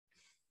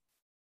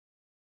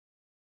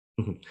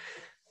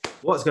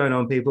What's going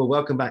on, people?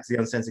 Welcome back to the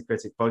Uncensored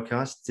Critic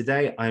podcast.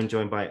 Today, I'm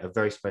joined by a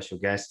very special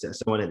guest,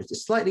 someone it's a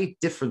slightly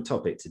different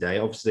topic today.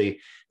 Obviously,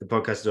 the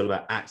podcast is all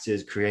about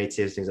actors,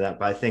 creatives, things like that,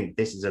 but I think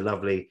this is a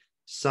lovely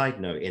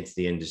side note into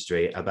the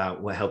industry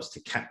about what helps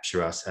to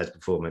capture us as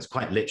performers,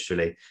 quite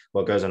literally,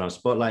 what goes on our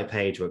spotlight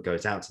page, what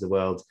goes out to the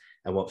world,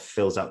 and what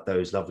fills up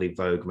those lovely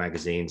Vogue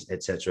magazines,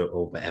 etc.,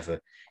 or whatever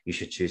you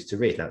should choose to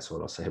read. That's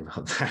all I'll say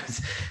about that.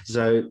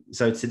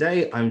 So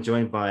today I'm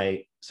joined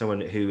by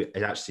someone who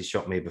has actually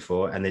shot me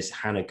before, and this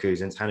Hannah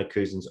Cousins. Hannah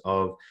Cousins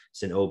of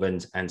St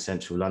Albans and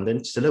Central London.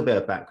 Just a little bit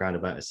of background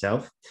about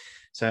herself.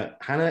 So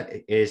Hannah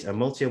is a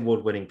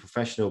multi-award winning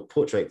professional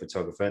portrait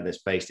photographer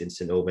that's based in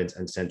St Albans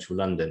and Central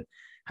London.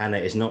 Hannah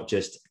is not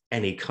just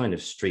any kind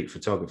of street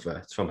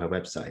photographer. It's from her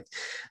website.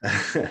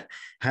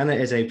 Hannah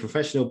is a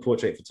professional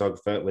portrait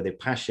photographer with a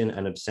passion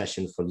and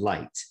obsession for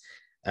light.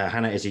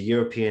 Hannah is a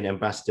European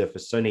ambassador for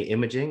Sony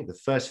Imaging, the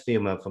first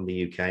female from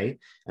the UK,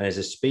 and is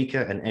a speaker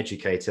and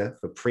educator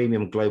for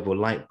premium global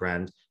light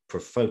brand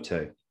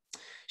Profoto.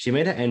 She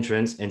made her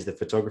entrance into the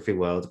photography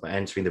world by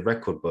entering the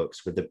record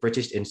books with the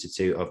British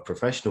Institute of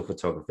Professional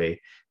Photography,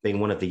 being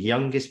one of the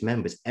youngest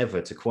members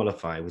ever to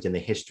qualify within the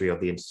history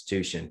of the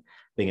institution,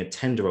 being a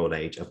tender-old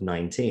age of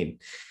 19.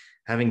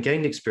 Having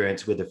gained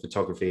experience with the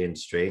photography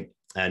industry,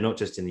 not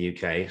just in the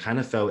UK,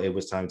 Hannah felt it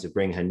was time to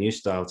bring her new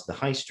style to the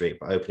high street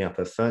by opening up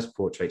her first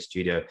portrait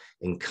studio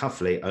in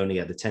Cuffley, only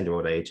at the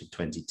tender-old age of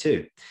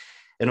 22.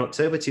 In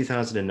October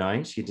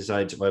 2009, she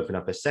decided to open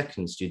up a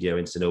second studio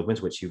in St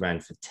Albans, which she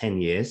ran for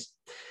 10 years.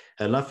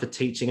 Her love for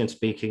teaching and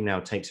speaking now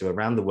takes her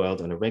around the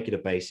world on a regular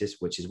basis,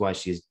 which is why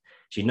she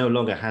no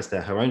longer has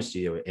her own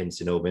studio in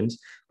St Albans,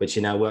 but she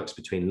now works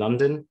between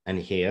London and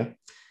here.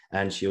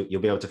 And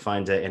you'll be able to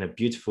find her in a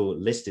beautiful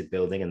listed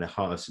building in the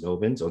heart of St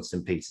Albans on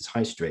St Peter's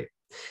High Street.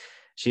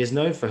 She is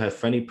known for her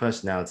friendly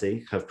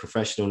personality, her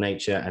professional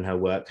nature, and her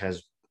work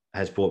has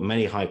brought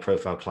many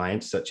high-profile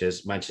clients, such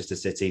as Manchester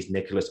City's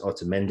Nicholas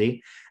Otamendi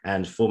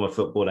and former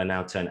footballer,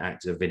 now turned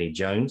actor, Vinnie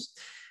Jones.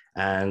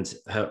 And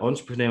her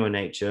entrepreneurial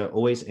nature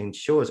always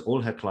ensures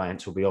all her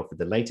clients will be offered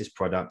the latest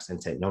products and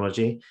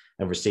technology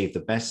and receive the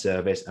best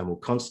service, and will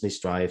constantly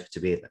strive to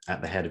be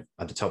at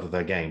the top of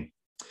her game.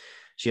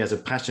 She has a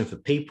passion for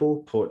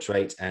people,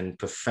 portrait, and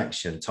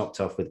perfection, topped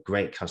off with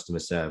great customer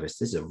service.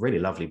 This is a really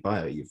lovely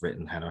bio you've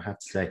written, Hannah, I have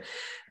to say.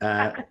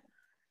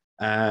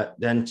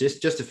 Then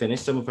just to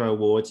finish, some of her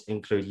awards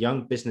include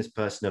Young Business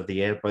Person of the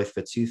Year, both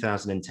for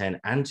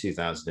 2010 and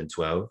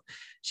 2012.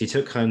 She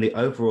took home the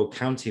overall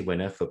county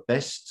winner for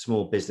Best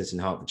Small Business in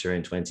Hertfordshire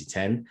in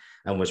 2010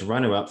 and was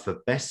runner-up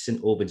for Best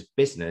St Albans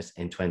Business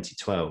in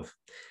 2012.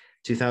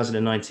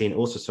 2019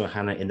 also saw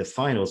Hannah in the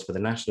finals for the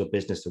National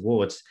Business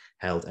Awards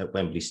held at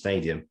Wembley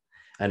Stadium.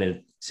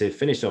 And to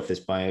finish off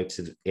this bio,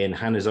 in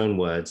Hannah's own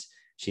words,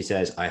 she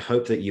says, "I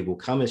hope that you will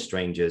come as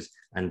strangers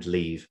and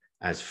leave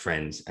as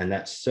friends." And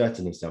that's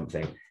certainly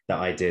something that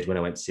I did when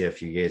I went to see her a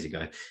few years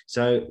ago.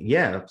 So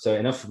yeah, so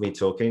enough of me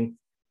talking.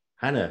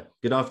 Hannah,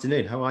 good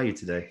afternoon. How are you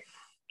today?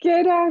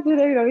 Good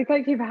afternoon. I mean,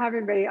 thank you for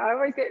having me. I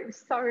always get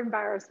so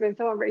embarrassed when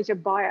someone reads your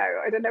bio.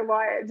 I don't know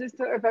why. It just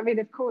sort of, I mean,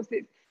 of course,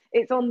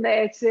 it's on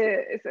there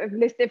to sort of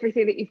list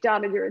everything that you've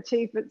done and your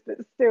achievements, but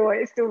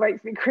it still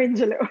makes me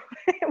cringe a little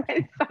bit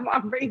when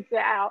someone reads it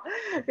out.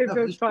 It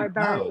feels quite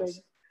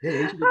embarrassing.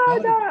 Yeah, oh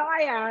no,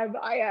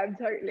 I am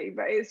totally,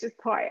 but it's just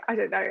quite, I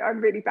don't know, I'm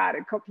really bad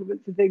at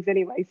compliments and things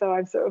anyway, so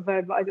I'm sort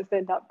of I just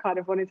end up kind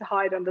of wanting to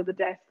hide under the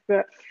desk.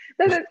 But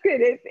no, that's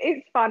good.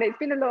 It's fun. It's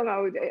been a long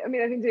old, I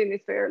mean, I've been doing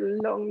this for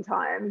a long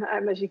time,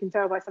 as you can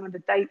tell by some of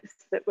the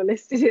dates that were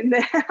listed in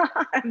there.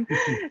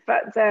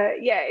 But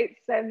yeah,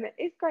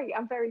 it's great.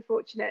 I'm very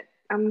fortunate.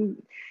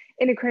 I'm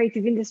in a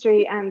creative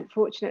industry and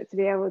fortunate to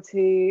be able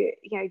to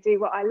do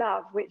what I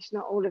love, which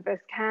not all of us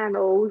can,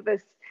 or all of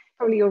us,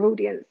 probably your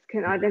audience,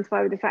 can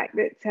identify with the fact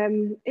that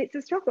it's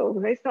a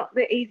struggle. It's not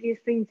the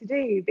easiest thing to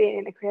do, being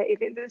in a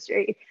creative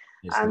industry.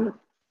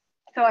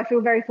 So I feel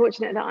very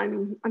fortunate that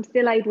I'm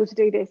still able to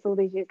do this all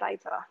these years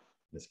later.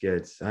 That's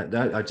good.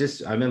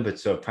 I remember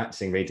sort of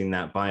practicing reading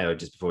that bio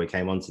just before we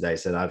came on today,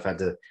 so I've had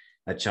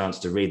a chance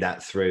to read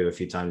that through a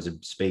few times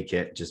and speak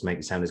it, just make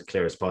it sound as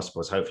clear as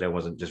possible. So hopefully I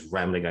wasn't just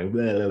rambling, going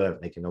blah, blah, blah,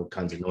 making all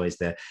kinds of noise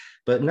there.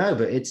 But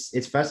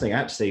it's fascinating.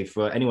 Actually,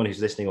 for anyone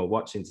who's listening or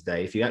watching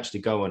today, if you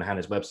actually go on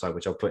Hannah's website,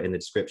 which I'll put in the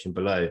description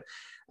below,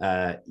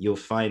 you'll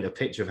find a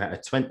picture of a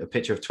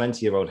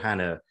 20-year-old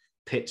Hannah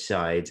pitch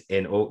side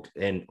in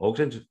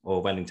Auckland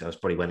or Wellington. It was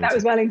probably Wellington. That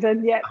was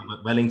Wellington, yeah.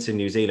 Wellington,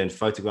 New Zealand,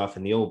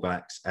 photographing the All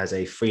Blacks as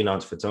a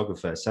freelance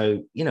photographer.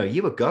 So,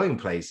 you were going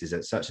places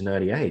at such an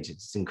early age.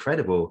 It's an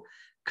incredible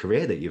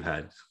career that you've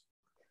had.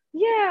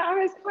 Yeah, I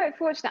was quite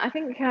fortunate. I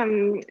think,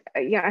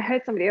 I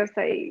heard somebody else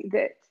say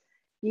that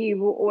you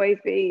will always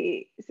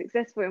be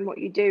successful in what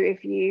you do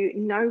if you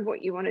know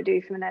what you want to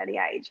do from an early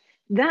age.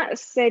 That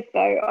said,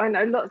 though, I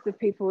know lots of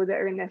people that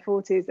are in their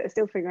 40s that are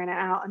still figuring it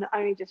out and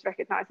only just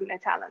recognizing their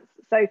talents.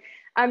 So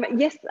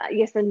yes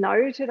and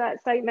no to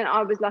that statement.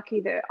 I was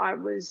lucky that I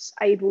was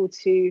able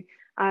to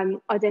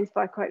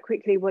identify quite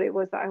quickly what it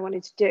was that I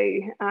wanted to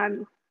do.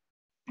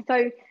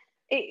 So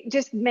it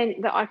just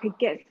meant that I could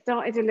get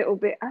started a little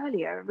bit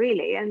earlier,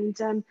 really. And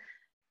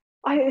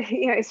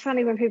it's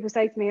funny when people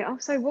say to me, "Oh,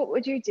 so what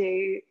would you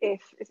do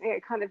if,"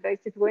 kind of those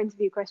typical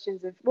interview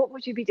questions of, "What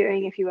would you be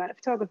doing if you weren't a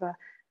photographer?"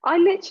 I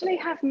literally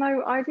have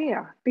no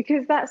idea,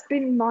 because that's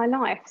been my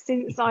life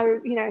since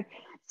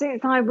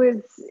since I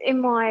was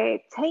in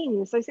my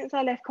teens. So since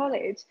I left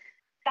college,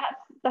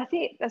 that's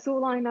it. That's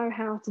all I know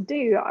how to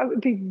do. I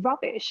would be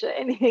rubbish at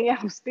anything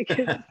else,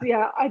 because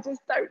I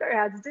just don't know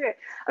how to do it.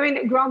 I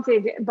mean,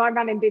 granted, by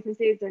running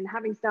businesses and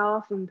having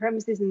staff and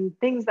premises and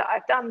things that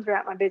I've done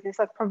throughout my business,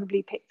 I've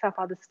probably picked up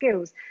other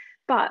skills.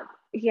 But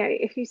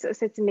if you sort of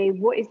said to me,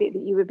 what is it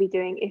that you would be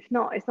doing? If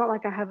not, it's not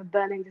like I have a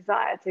burning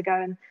desire to go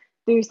and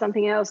do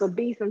something else or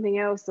be something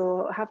else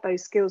or have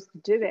those skills to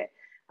do it.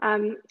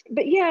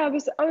 But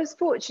I was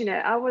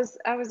fortunate. I was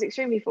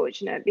extremely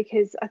fortunate,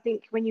 because I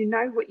think when you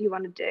know what you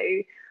want to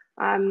do,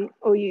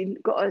 or you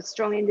got a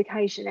strong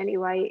indication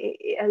anyway,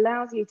 it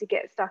allows you to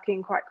get stuck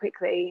in quite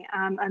quickly.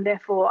 And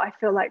therefore, I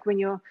feel like when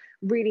you're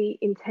really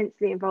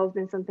intensely involved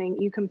in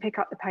something, you can pick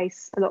up the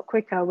pace a lot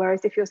quicker.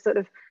 Whereas if you're sort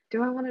of,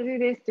 do I want to do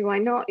this? Do I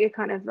not? You're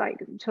kind of like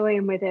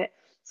toying with it.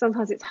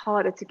 Sometimes it's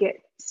harder to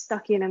get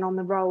stuck in and on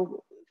the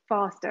roll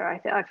faster,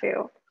 I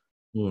feel.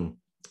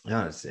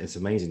 Yeah, it's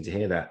amazing to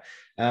hear that.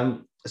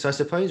 So I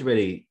suppose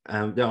really,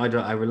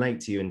 I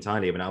relate to you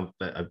entirely.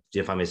 But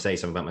if I may say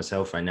something about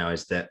myself right now,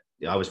 is that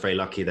I was very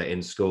lucky that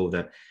in school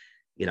that,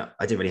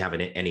 I didn't really have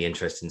any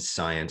interest in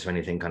science or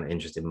anything kind of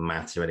interest in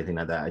maths or anything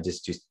like that. I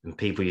just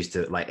people used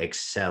to like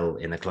excel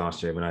in the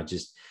classroom, and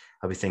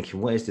I'd be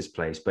thinking, what is this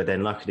place? But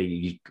then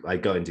luckily I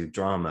go and do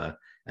drama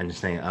and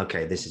just think,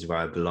 okay, this is where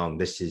I belong.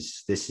 This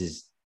is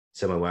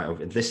somewhere where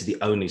this is the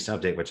only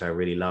subject which I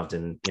really loved.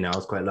 And, I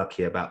was quite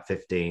lucky about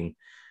 15,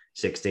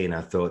 16.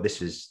 I thought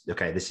this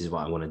is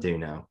what I want to do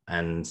now.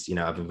 And,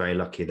 I've been very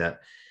lucky that,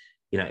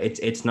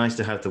 it's nice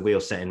to have the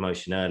wheel set in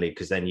motion early,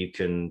 because then you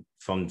can,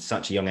 from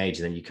such a young age,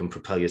 then you can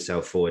propel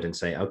yourself forward and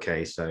say,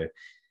 okay,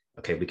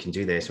 we can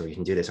do this, or we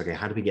can do this. Okay,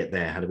 how do we get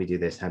there? How do we do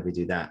this? How do we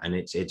do that? And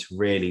it's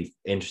really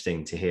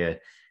interesting to hear,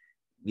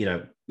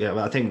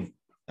 I think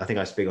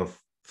I speak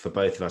for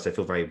both of us. I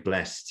feel very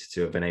blessed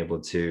to have been able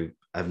to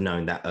have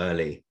known that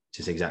early,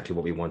 just exactly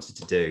what we wanted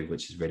to do,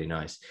 which is really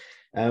nice.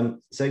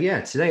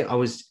 Today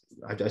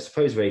I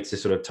suppose ready to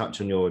sort of touch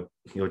on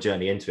your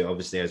journey into it.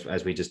 Obviously,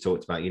 as we just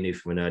talked about, you knew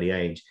from an early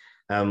age.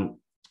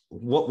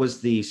 What was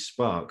the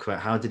spark?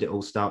 How did it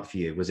all start for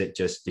you? Was it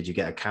just, did you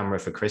get a camera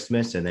for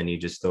Christmas and then you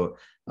just thought,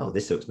 oh,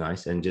 this looks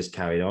nice, and just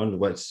carried on?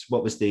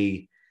 What was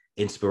the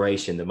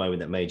inspiration, the moment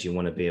that made you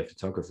want to be a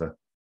photographer?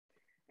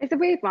 It's a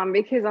weird one,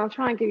 because I'll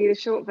try and give you the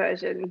short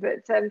version,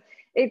 but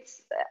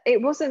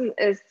it wasn't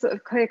as sort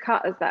of clear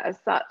cut as that as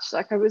such.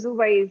 Like, I was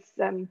always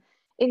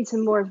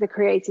into more of the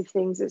creative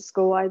things at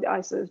school.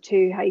 I sort of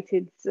too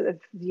hated sort of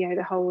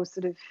the whole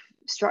sort of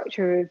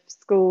structure of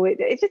school.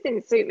 It just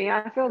didn't suit me.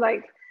 I feel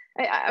like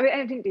I mean,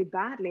 I didn't do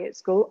badly at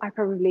school. I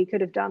probably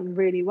could have done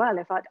really well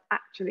if I'd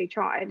actually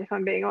tried, if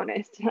I'm being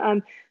honest.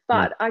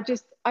 But I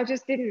just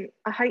didn't.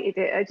 I hated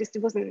it. I just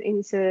wasn't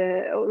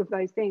into all of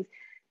those things.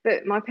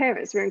 But my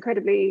parents were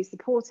incredibly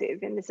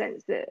supportive, in the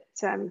sense that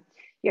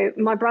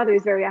my brother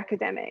is very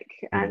academic,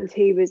 and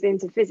he was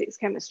into physics,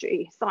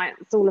 chemistry,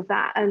 science, all of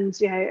that, and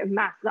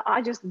math.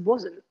 I just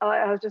wasn't.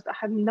 I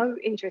had no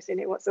interest in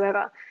it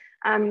whatsoever.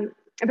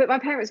 But my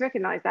parents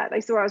recognized that. They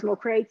saw I was more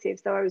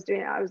creative, so I was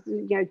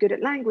good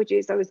at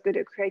languages, I was good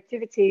at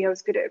creativity, I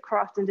was good at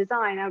craft and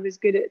design, I was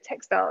good at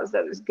textiles,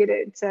 I was good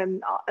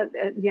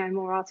at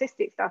more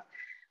artistic stuff.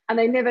 And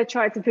they never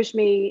tried to push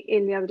me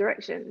in the other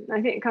direction.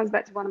 I think it comes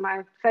back to one of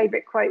my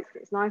favorite quotes,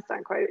 it's an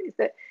Einstein quote, is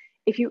that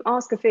if you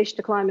ask a fish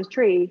to climb a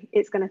tree,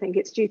 it's going to think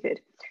it's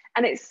stupid.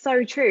 And it's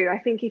so true. I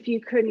think if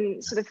you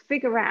couldn't sort of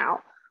figure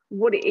out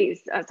what it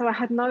is, so I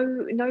had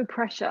no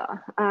pressure.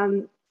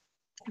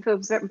 I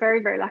feel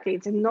very, very lucky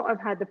to not have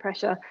had the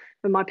pressure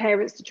for my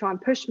parents to try and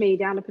push me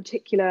down a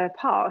particular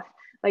path.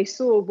 They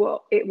saw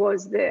what it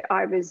was that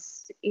I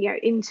was,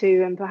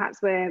 into, and perhaps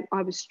where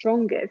I was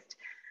strongest.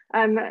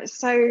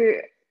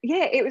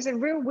 It was a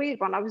real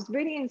weird one. I was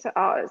really into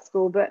art at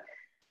school, but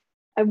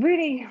I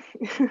really,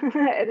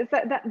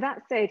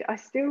 that said,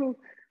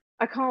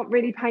 I can't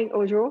really paint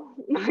or draw,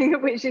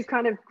 which is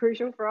kind of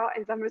crucial for art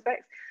in some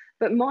respects.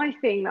 But my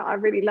thing that I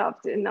really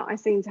loved, and that I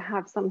seemed to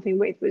have something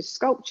with, was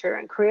sculpture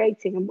and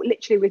creating, and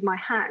literally with my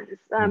hands.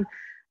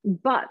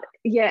 But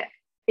yet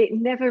it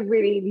never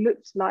really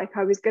looked like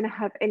I was going to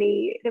have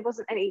there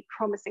wasn't any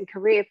promising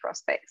career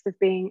prospects of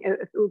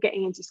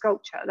getting into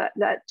sculpture.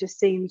 That just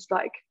seems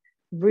like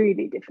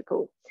really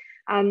difficult.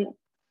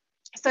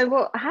 So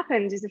what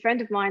happened is, a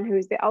friend of mine who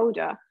was a bit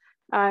older,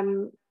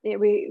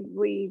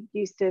 we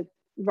used to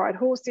ride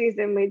horses,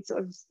 and we'd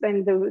sort of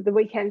spend the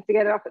weekends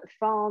together up at the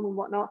farm and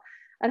whatnot.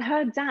 And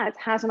her dad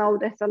had an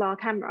old SLR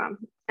camera,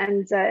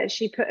 and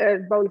she put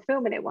a roll of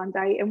film in it one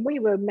day, and we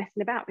were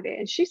messing about with it.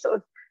 And she sort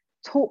of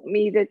taught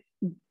me the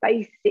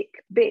basic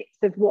bits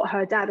of what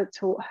her dad had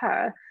taught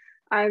her.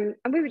 And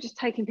we were just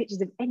taking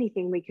pictures of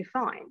anything we could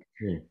find.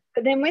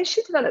 But then when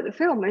she developed the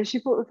film and she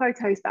brought the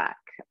photos back,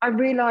 I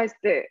realized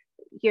that,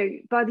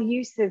 by the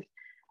use of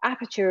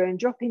aperture and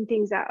dropping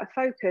things out of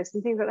focus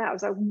and things like that. I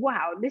was like,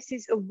 wow, this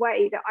is a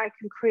way that I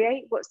can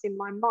create what's in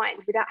my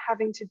mind without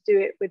having to do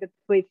it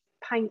with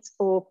paint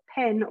or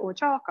pen or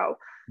charcoal.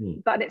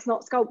 But it's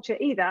not sculpture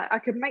either. I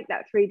could make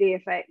that 3D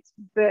effect,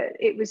 but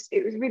it was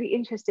really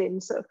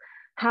interesting, sort of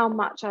how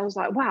much I was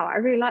like, wow, I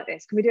really like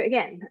this. Can we do it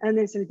again? And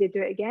then so we did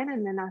do it again,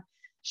 and then I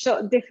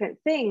shot different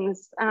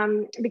things,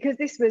 because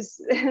this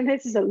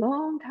is a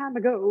long time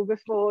ago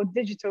before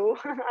digital.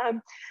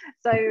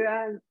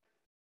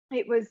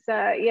 It was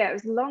it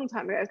was a long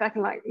time ago. It was back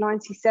in like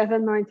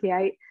 97,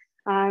 98.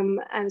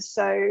 And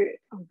so,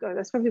 oh god,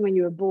 that's probably when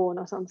you were born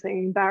or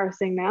something.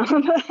 Embarrassing now.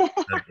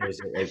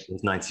 It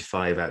was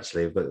 95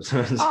 actually, but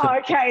oh,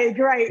 okay,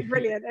 great,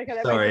 brilliant.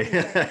 Okay, sorry.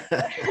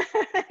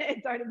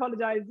 Don't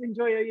apologize,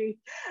 enjoy your youth.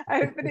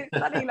 But it's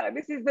funny, like,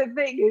 this is the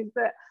thing, is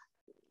that,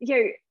 you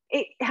know,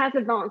 it has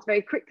advanced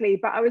very quickly,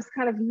 but I was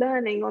kind of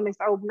learning on this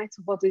old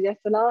metal body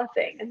SLR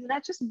thing, and then I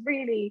just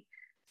really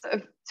sort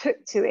of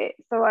took to it.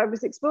 So I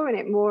was exploring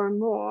it more and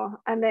more,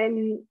 and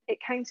then it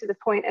came to the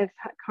point of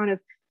kind of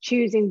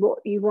choosing what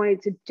you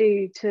wanted to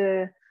do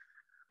to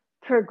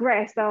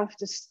progress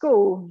after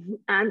school.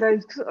 And I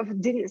sort of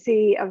didn't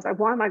see, I was like,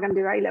 why am I going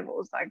to do A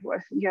levels? Like, well,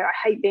 you know, I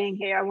hate being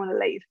here, I want to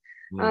leave.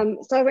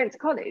 So I went to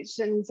college,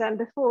 and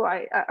before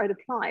I'd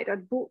applied,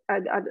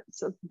 I'd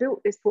sort of built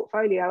this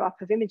portfolio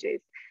up of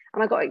images,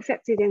 and I got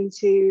accepted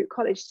into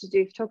college to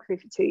do photography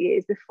for 2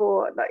 years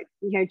before, like,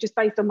 you know, just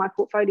based on my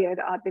portfolio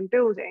that I'd been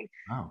building.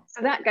 Wow.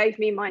 So that gave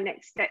me my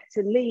next step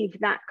to leave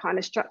that kind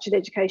of structured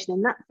education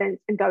in that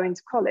sense and go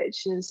into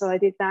college. And so I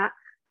did that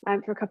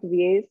for a couple of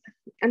years,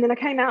 and then I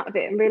came out of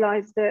it and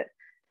realized that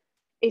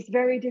it's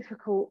very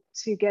difficult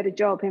to get a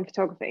job in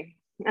photography.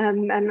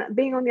 And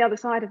being on the other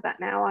side of that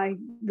now, I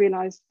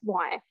realized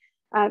why.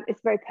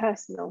 It's very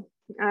personal.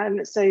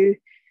 So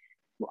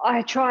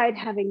I tried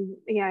having,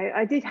 you know,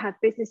 I did have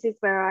businesses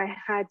where I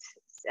had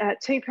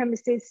 2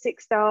 premises,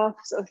 6 staff,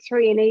 sort of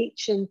 3 in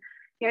each. And,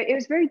 you know, it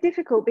was very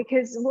difficult,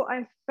 because what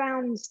I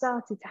found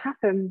started to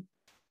happen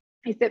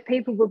is that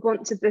people would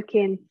want to book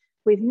in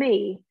with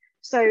me.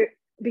 So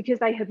because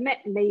they had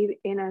met me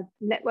in a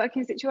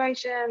networking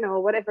situation or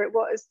whatever it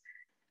was,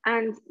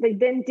 and they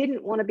then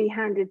didn't want to be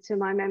handed to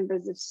my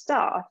members of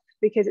staff,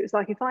 because it was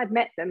like, if I'd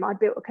met them, I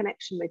built a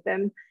connection with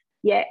them.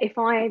 Yeah, if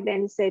I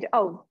then said,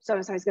 oh,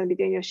 so-and-so is going to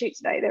be doing your shoot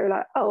today, they were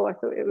like, oh, I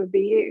thought it would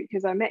be you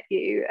because I met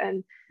you,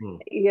 and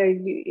you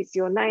know, it's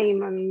your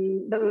name.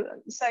 And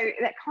so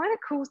that kind of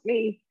caused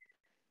me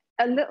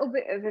a little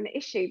bit of an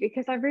issue,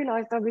 because I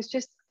realized I was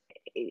just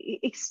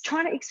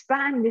trying to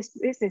expand this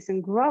business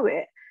and grow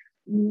it,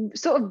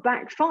 sort of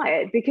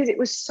backfired, because it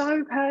was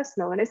so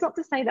personal. And it's not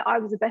to say that I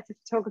was a better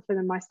photographer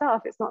than my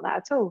staff, it's not that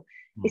at all.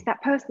 It's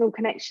that personal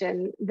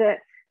connection that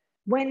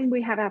when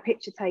we have our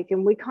picture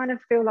taken, we kind of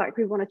feel like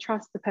we want to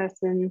trust the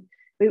person.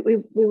 We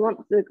want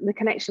the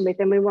connection with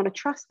them. We want to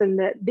trust them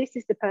that this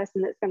is the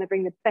person that's going to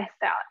bring the best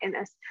out in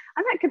us.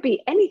 And that could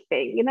be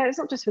anything, you know, it's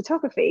not just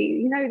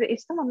photography. You know, that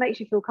if someone makes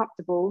you feel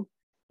comfortable,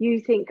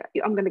 you think,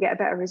 I'm going to get a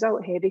better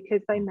result here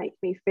because they make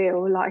me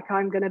feel like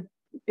I'm going to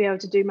be able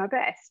to do my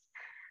best.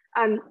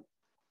 So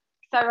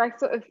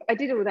I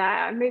did all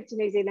that. I moved to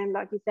New Zealand,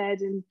 like you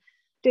said, and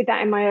did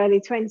that in my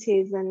early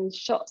 20s and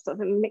shot sort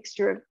of a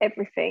mixture of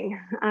everything.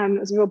 It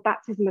was a real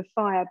baptism of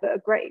fire, but a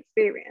great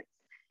experience.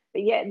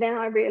 But yeah, then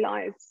I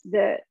realized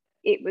that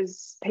it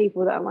was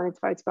people that I wanted to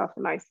photograph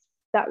the most.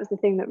 That was the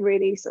thing that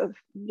really sort of,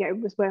 you know,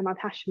 was where my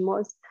passion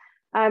was.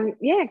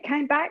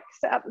 Came back,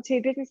 set up the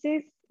 2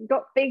 businesses,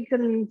 got big,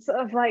 and sort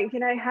of like, you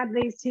know, had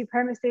these 2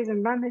 premises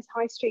and run this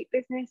high street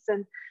business.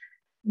 And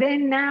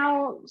then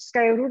now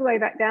scaled all the way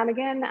back down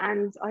again,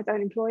 and I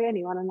don't employ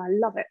anyone, and I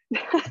love it.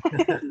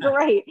 It's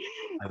great.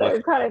 I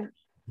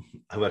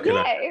work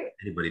alone.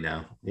 Anybody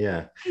now?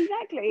 Yeah,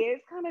 exactly.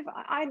 It's kind of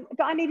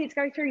but I needed to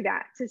go through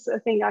that to sort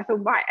of think. I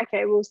thought, right,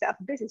 okay, we'll set up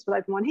a business. We'll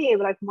open one here.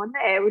 We'll open one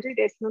there. We'll do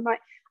this. And I'm like,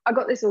 I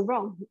got this all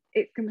wrong.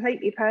 It's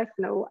completely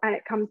personal, and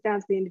it comes down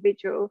to the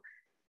individual.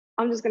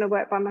 I'm just going to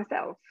work by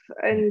myself,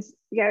 and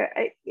you know,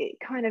 it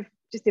kind of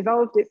just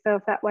evolved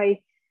itself that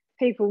way.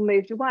 People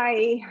moved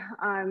away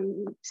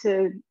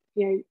to,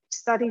 you know,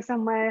 study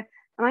somewhere,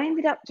 and I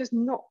ended up just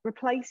not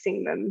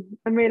replacing them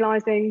and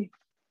realizing,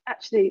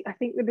 actually, I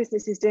think the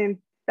business is doing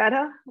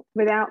better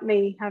without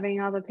me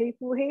having other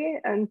people here.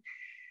 And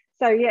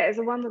so yeah, it's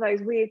one of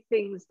those weird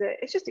things that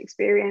it's just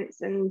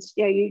experience, and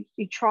yeah,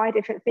 you try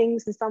different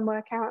things, and some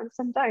work out and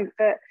some don't.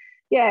 But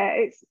yeah,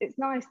 it's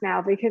nice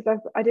now because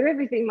I do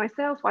everything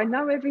myself. I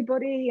know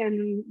everybody,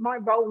 and my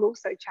role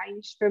also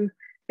changed from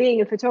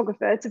being a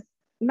photographer to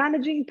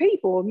managing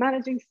people,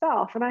 managing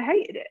staff, and I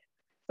hated it.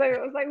 So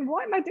I was like,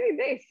 why am I doing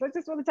this? I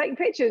just want to take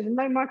pictures and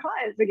know my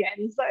clients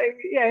again. So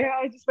yeah,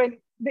 I just went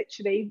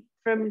literally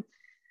from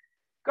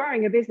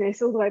growing a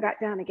business all the way back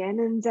down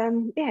again,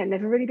 and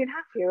never really been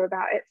happier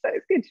about it. So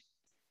it's good.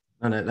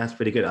 No, that's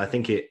pretty good. I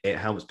think it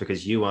helps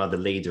because you are the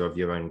leader of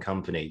your own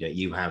company. That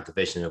you have the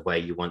vision of where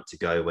you want to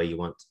go, where you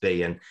want to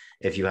be, and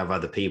if you have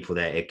other people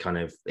there, it kind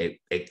of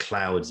it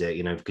clouds it,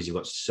 you know, because you've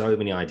got so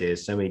many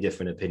ideas, so many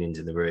different opinions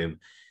in the room.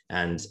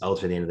 And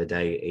ultimately, at the end of the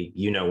day,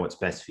 you know what's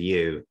best for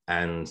you.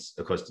 And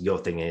of course, your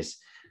thing is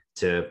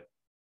to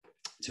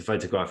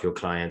photograph your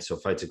clients or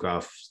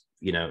photograph,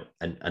 you know,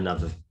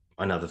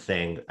 another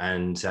thing,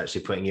 and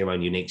actually putting your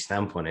own unique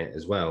stamp on it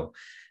as well.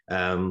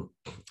 And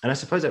I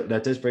suppose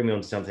that does bring me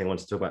on to something I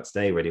wanted to talk about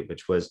today, really,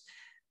 which was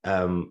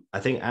I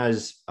think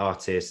as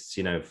artists,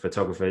 you know,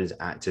 photographers,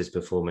 actors,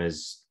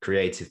 performers,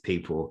 creative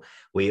people,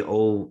 we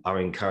all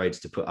are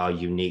encouraged to put our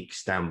unique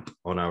stamp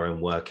on our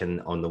own work and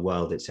on the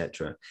world,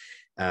 etc.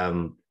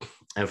 And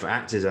for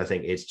actors, I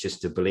think it's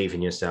just to believe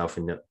in yourself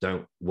and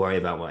don't worry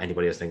about what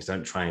anybody else thinks.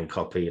 Don't try and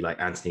copy like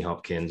Anthony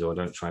Hopkins, or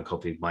don't try and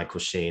copy Michael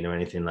Sheen or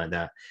anything like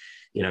that.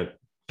 You know,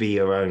 be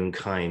your own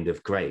kind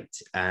of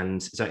great.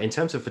 And so in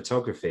terms of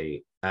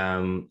photography,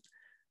 how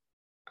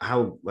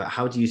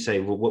do you say,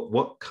 well,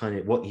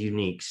 what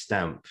unique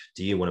stamp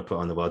do you want to put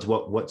on the world?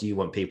 What do you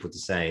want people to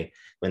say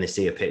when they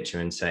see a picture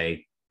and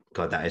say,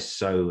 God, that is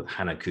so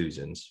Hannah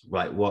Couzens,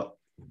 right? What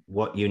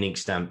unique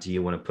stamp do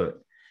you want to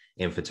put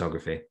in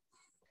photography?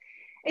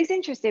 It's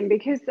interesting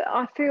because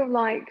I feel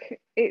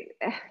like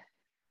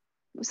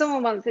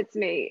someone once said to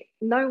me,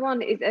 no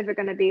one is ever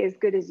going to be as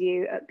good as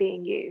you at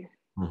being you.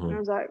 Mm-hmm. And I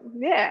was like,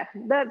 yeah,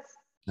 that's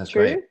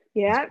true. Great.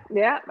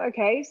 Yeah.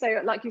 Okay.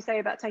 So like you say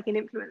about taking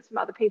influence from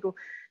other people,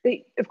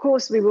 of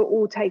course we will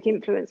all take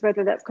influence,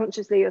 whether that's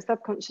consciously or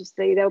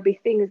subconsciously. There'll be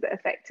things that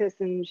affect us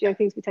and, you know,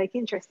 things we take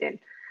interest in.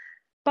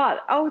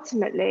 But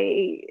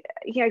ultimately,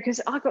 you know,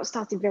 because I got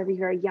started very,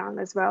 very young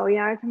as well. You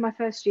know, I opened my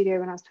first studio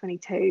when I was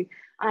 22.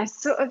 And I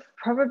sort of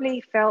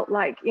probably felt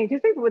like, you know,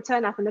 because people would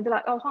turn up and they'd be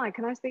like, oh, hi,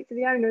 can I speak to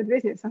the owner of the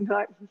business? I'm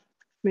like,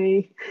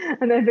 me.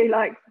 And they'd be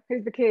like,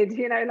 who's the kid?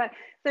 You know, like,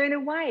 so in a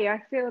way,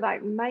 I feel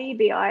like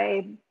maybe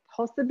I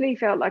possibly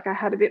felt like I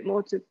had a bit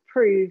more to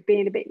prove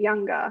being a bit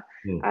younger,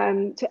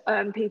 to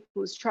earn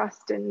people's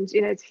trust and,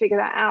 you know, to figure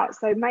that out.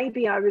 So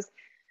maybe I was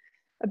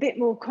a bit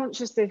more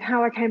conscious of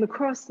how I came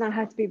across, and I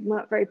had to be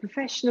very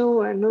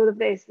professional and all of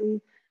this.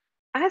 And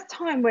as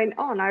time went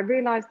on, I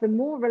realized the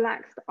more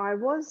relaxed I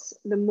was,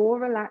 the more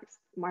relaxed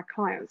my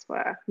clients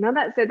were. Now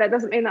that said, that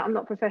doesn't mean that I'm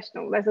not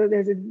professional.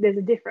 There's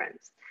a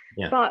difference.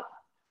 Yeah. But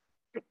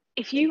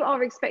if you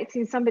are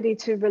expecting somebody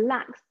to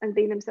relax and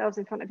be themselves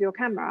in front of your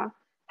camera,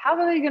 how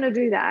are they going to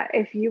do that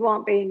if you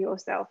aren't being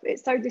yourself?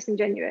 It's so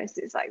disingenuous.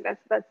 It's like,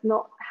 that's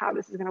not how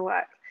this is going to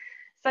work.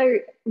 So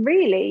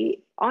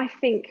really, I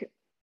think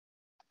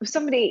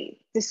somebody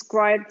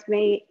described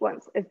me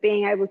once as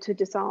being able to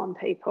disarm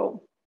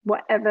people,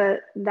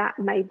 whatever that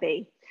may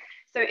be.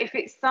 So if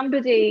it's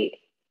somebody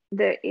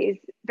that is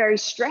very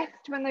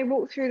stressed when they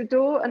walk through the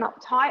door and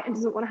uptight and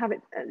doesn't want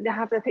to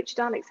have their picture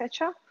done,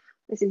 etc.,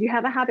 listen, you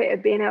have a habit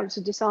of being able to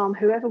disarm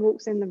whoever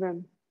walks in the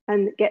room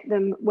and get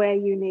them where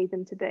you need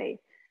them to be.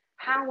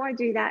 How I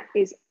do that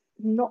is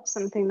not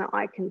something that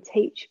I can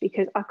teach,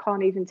 because I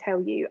can't even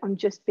tell you. I'm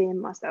just being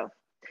myself.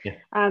 Yeah.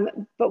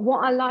 But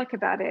what I like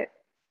about it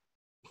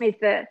is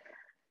that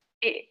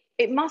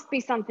it must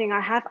be something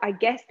I have, I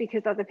guess,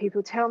 because other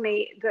people tell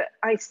me that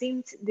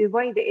the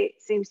way that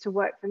it seems to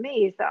work for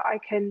me is that I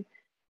can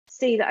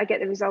see that I get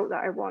the result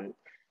that I want.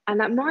 And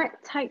that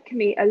might take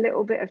me a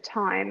little bit of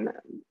time,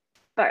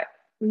 but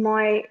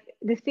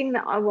the thing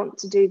that I want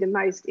to do the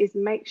most is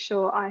make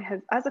sure I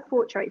have, as a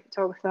portrait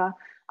photographer,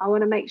 I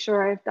want to make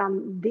sure I've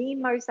done the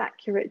most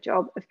accurate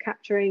job of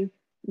capturing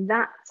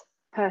that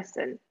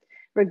person,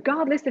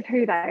 regardless of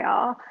who they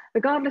are,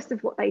 regardless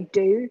of what they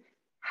do.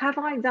 Have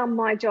I done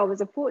my job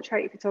as a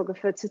portrait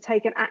photographer to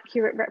take an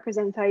accurate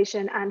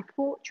representation and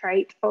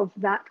portrait of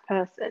that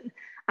person?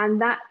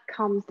 And that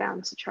comes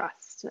down to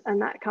trust,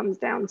 and that comes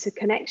down to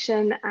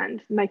connection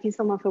and making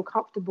someone feel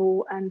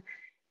comfortable and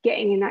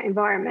getting in that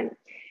environment.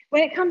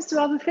 When it comes to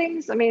other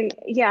things, I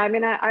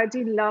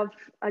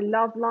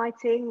love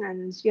lighting,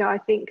 and I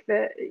think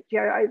that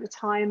over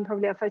time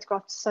probably I've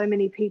photographed so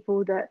many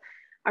people that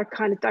I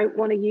kind of don't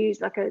want to use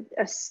like a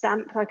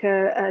stamp, like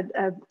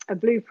a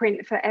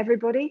blueprint for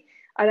everybody.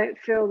 I don't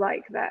feel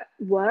like that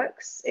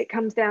works. It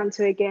comes down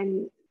to,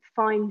 again,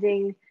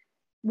 finding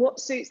what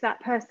suits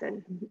that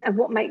person and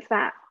what makes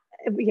that,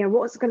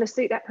 what's going to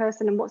suit that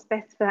person and what's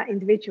best for that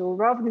individual,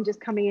 rather than just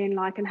coming in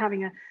like and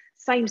having a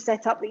same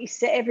setup that you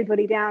sit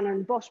everybody down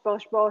and bosh,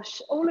 bosh,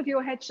 bosh. All of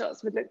your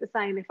headshots would look the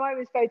same. If I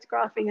was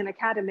photographing an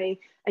academy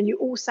and you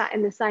all sat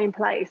in the same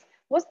place,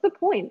 what's the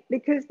point?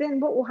 Because then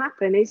what will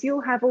happen is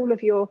you'll have all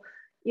of your,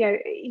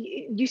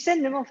 you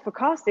send them off for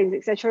castings,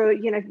 etc.,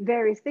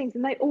 various things,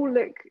 and they all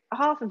look,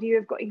 half of you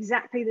have got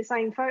exactly the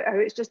same photo.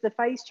 It's just the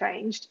face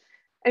changed.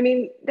 I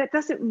mean, that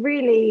doesn't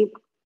really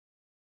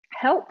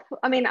help.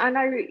 I mean, I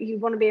know you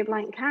want to be a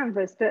blank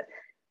canvas, but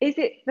is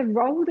it the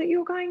role that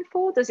you're going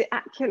for? Does it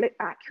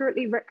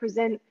accurately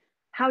represent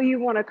how you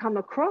want to come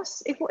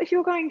across? If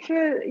you're going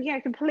for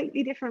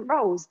completely different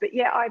roles, but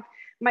I've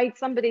made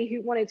somebody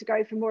who wanted to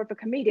go for more of a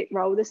comedic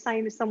role the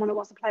same as someone that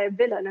wants to play a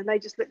villain, and they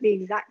just look the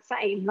exact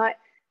same. Like,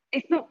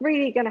 it's not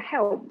really going to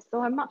help.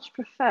 So I much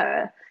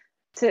prefer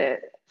to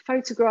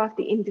photograph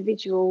the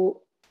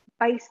individual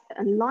based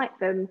and like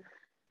them,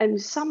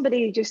 and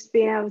somebody just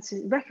being able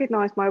to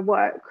recognize my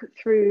work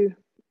through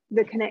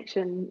the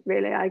connection,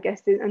 really, I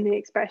guess, and the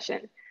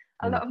expression.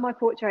 A lot of my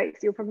portraits,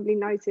 you'll probably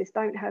notice,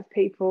 don't have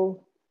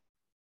people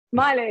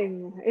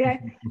smiling, yeah,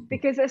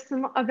 because it's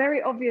a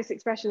very obvious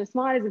expression. A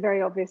smile is a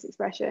very obvious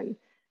expression.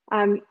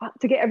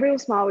 To get a real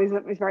smile is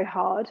very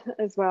hard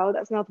as well.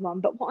 That's another one.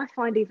 But what I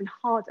find even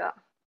harder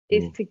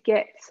is to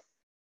get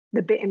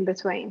the bit in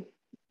between.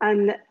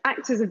 And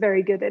actors are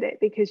very good at it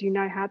because you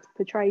know how to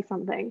portray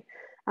something.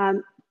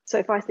 So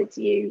if I said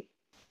to you,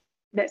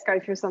 let's go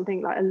for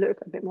something like a look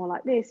a bit more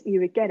like this, you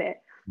would get it.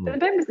 But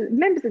the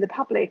members of the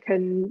public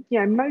and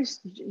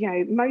most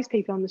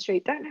people on the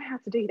street don't know how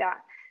to do that.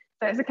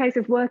 So it's a case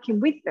of working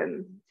with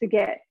them to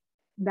get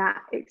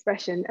that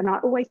expression. And I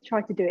always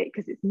try to do it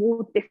because it's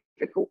more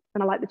difficult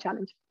and I like the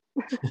challenge.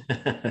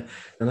 And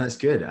that's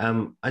good.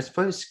 I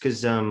suppose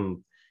because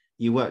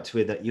you worked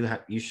with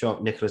you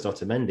shot Nicholas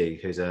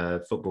Otamendi, who's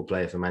a football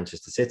player for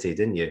Manchester City,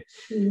 didn't you?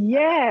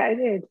 Yeah, I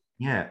did.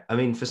 Yeah, I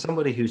mean, for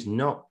somebody who's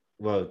not,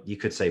 well, you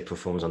could say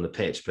performs on the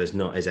pitch, but is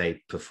not as a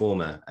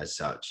performer as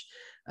such,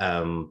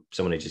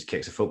 someone who just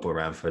kicks a football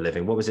around for a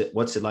living. What's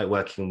it like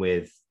working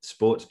with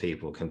sports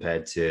people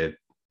compared to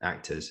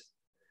actors?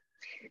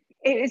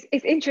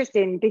 It's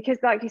interesting because,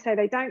 like you say,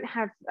 they don't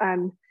have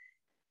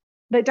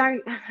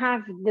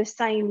the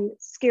same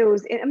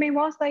skills. I mean,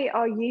 whilst they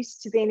are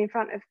used to being in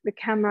front of the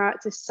camera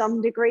to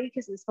some degree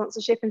because of the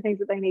sponsorship and things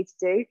that they need to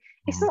do,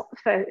 it's not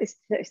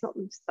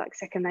like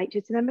second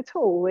nature to them at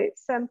all. It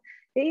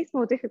is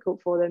more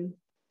difficult for them.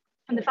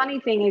 And the funny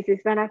thing is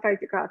when I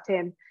photographed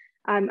him,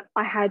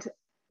 I had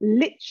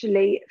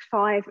literally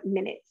 5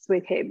 minutes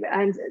with him,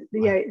 and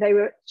they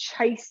were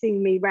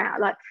chasing me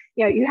round. Like,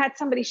 you had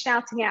somebody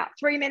shouting out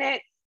 3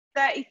 minutes,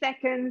 30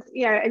 seconds,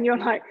 and you're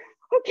like,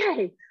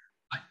 okay.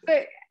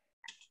 But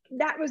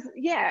that was,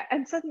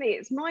 and suddenly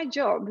it's my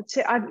job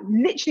I've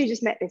literally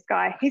just met this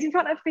guy. He's in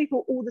front of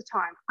people all the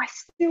time. I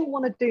still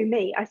want to do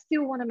me. I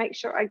still want to make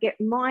sure I get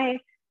my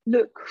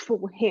look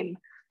for him.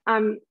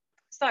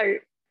 So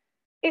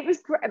it was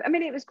great. I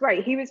mean, it was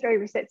great. He was very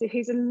receptive.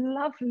 He's a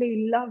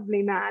lovely,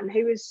 lovely man.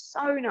 He was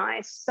so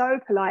nice, so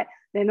polite.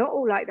 They're not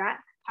all like that.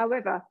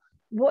 However,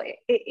 what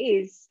it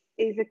is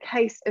a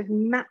case of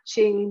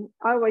matching.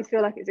 I always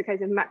feel like it's a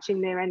case of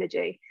matching their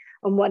energy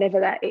on whatever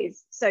that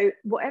is. So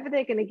whatever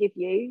they're going to give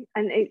you,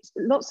 and it's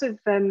lots of,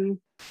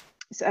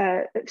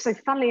 so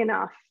funnily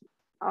enough,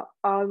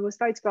 I was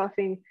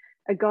photographing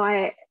a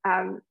guy,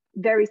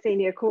 very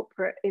senior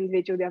corporate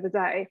individual the other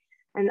day.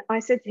 And I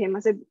said to him, I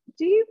said,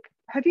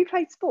 have you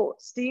played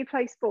sports? Do you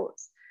play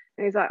sports?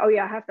 And he's like, oh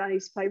yeah, I have done. I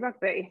used to play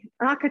rugby.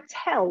 And I could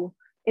tell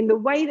in the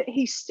way that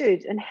he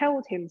stood and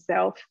held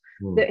himself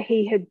that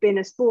he had been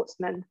a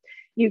sportsman.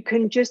 You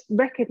can just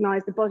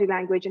recognize the body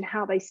language and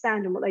how they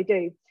stand and what they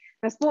do.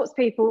 Now, sports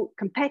people,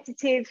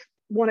 competitive,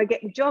 want to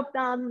get the job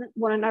done,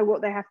 want to know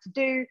what they have to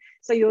do.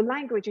 So your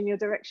language and your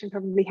direction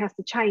probably has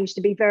to change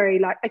to be very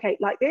like, okay,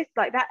 like this,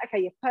 like that.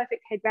 Okay, you're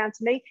perfect, head round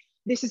to me.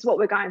 This is what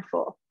we're going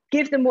for.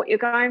 Give them what you're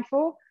going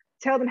for.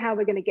 Tell them how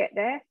we're going to get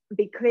there.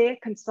 Be clear,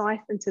 concise,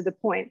 and to the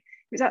point.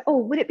 It's like, oh,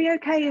 would it be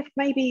okay if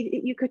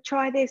maybe you could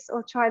try this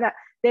or try that?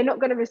 They're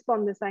not going to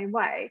respond the same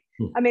way.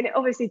 I mean, it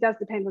obviously does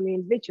depend on the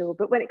individual,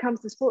 but when it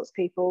comes to sports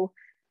people,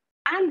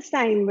 and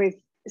same with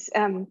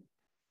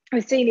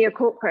senior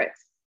corporates,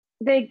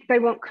 they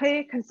want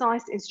clear,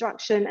 concise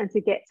instruction and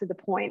to get to the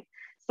point.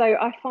 So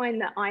I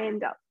find that I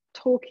end up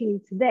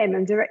talking to them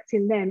and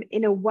directing them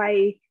in a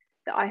way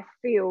that I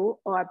feel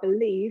or I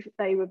believe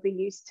they would be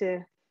used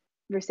to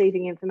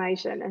receiving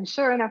information. And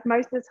sure enough,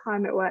 most of the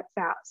time it works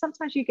out.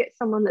 Sometimes you get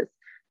someone that's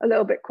a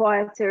little bit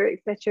quieter,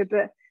 etc.,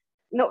 but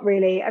not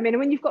really. I mean,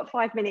 when you've got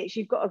 5 minutes,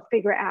 you've got to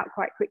figure it out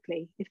quite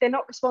quickly. If they're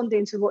not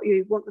responding to what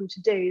you want them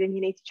to do, then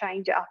you need to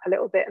change it up a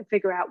little bit and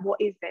figure out what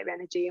is their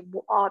energy and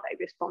what are they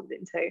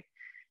responding to.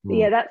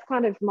 Yeah, that's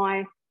kind of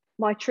my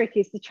trick,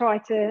 is to try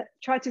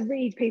to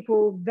read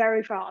people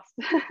very fast.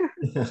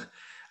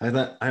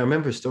 I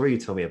remember a story you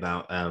told me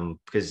about,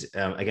 because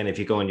again, if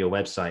you go on your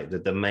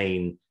website, the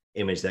main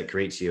image that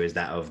greets you is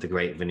that of the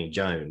great Vinnie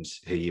Jones,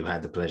 who you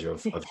had the pleasure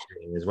of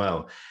shooting as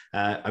well.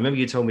 I remember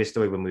you told me a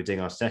story when we were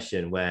doing our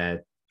session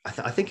where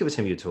I think it was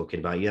him you were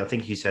talking about. Yeah, I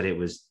think you said it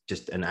was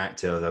just an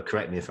actor, although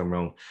correct me if I'm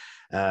wrong.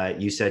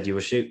 You said you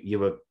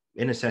were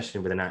in a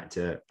session with an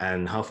actor,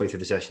 and halfway through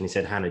the session he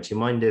said, Hannah, do you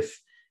mind if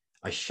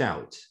I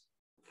shout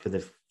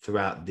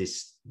throughout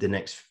the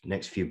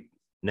next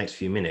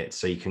few minutes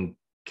so you can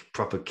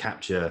proper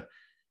capture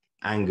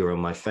anger on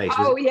my face?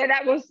 Yeah,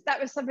 that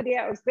was somebody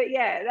else, but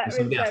yeah, that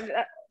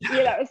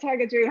was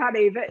Tiger Drew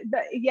Honey. But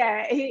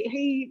yeah,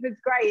 he was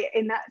great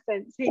in that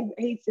sense.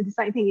 He said the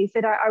same thing. He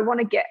said, I want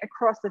to get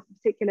across a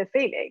particular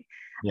feeling,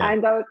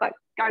 and I was like,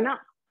 go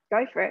nuts,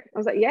 go for it. I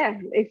was like, yeah,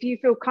 if you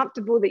feel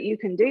comfortable that you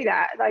can do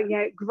that, like,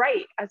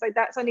 great. I was like,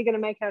 that's only going to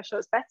make our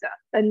shots better.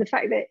 And the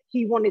fact that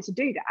he wanted to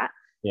do that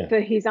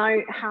for his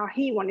own, how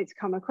he wanted to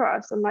come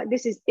across, I'm like,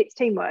 it's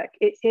teamwork.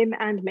 It's him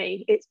and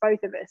me. It's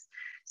both of us.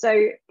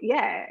 So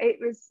yeah, it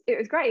was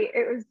great.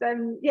 It was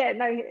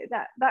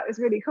that was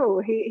really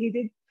cool.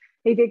 He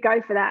did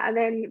go for that, and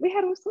then we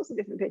had all sorts of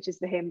different pictures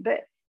for him.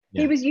 But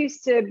he was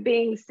used to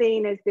being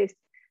seen as this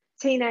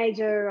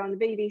teenager on the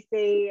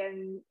BBC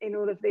and in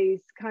all of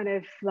these kind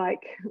of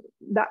like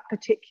that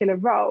particular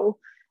role,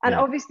 and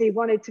obviously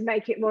wanted to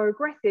make it more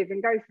aggressive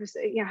and go for,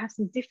 you know, have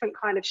some different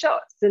kind of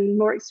shots and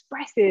more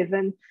expressive.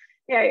 And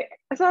you know,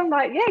 so I'm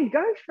like, yeah,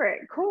 go for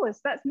it, of course.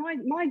 That's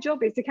my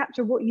job, is to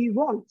capture what you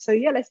want. So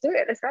yeah, let's do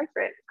it, let's go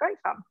for it. It's great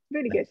fun,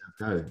 really good.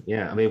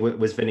 Yeah, I mean,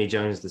 was Vinnie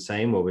Jones the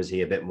same, or was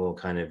he a bit more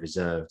kind of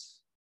reserved?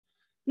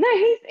 No,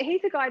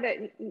 he's a guy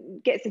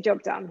that gets the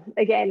job done.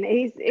 Again,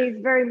 he's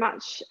very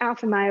much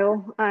alpha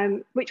male,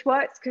 which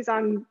works because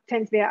I'm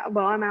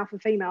alpha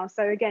female.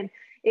 So again,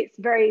 it's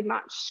very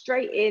much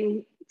straight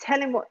in,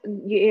 telling what,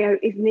 you know,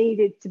 is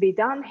needed to be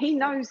done. He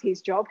knows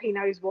his job. He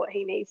knows what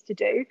he needs to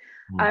do.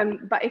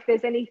 But if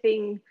there's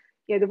anything,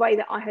 you know, the way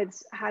that I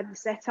had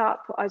set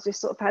up, I just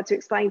sort of had to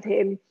explain to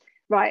him,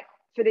 right,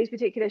 for these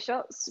particular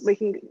shots, we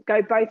can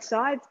go both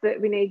sides, but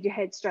we need your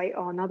head straight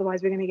on.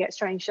 Otherwise, we're going to get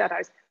strange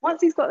shadows.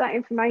 Once he's got that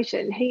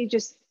information, he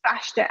just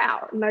bashed it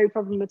out, no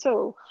problem at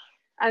all.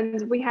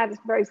 And we had a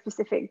very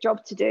specific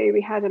job to do.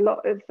 We had a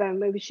lot of,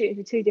 we were shooting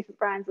for 2 different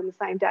brands on the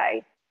same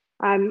day.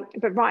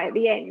 But right at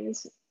the end,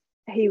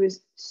 he was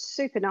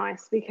super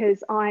nice,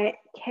 because I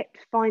kept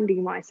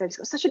finding myself, he's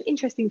got such an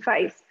interesting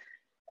face.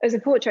 As a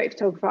portrait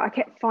photographer, I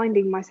kept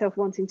finding myself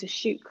wanting to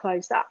shoot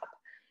close up.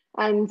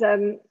 And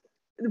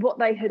what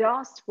they had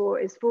asked for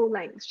is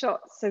full-length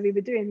shots, so we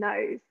were doing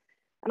those.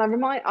 And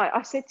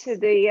I said to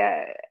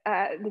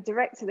the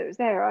director that was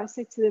there, I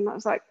said to them, I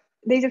was like,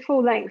 these are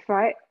full length,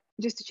 right?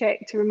 Just to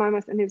check, to remind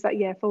myself. And he was like,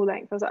 yeah, full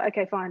length. I was like,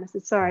 okay, fine. I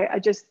said, sorry,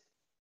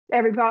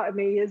 every part of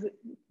me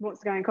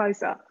wants to go in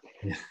closer.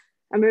 Yeah.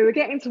 And we were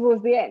getting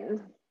towards the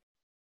end,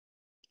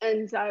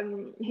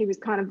 and he was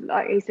kind of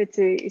like, he said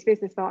to his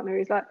business partner,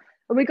 he's like,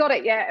 have we got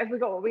it yet? Have we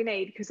got what we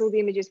need? Because all the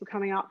images were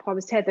coming up. I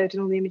was tethered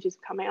and all the images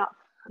were coming up.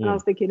 And I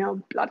was thinking,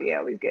 oh, bloody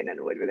hell, he's getting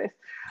annoyed with this.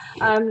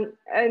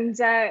 And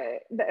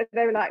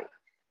they were like,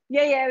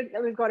 yeah,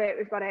 we've got it.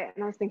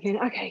 And I was thinking,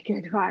 okay,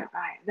 good, right.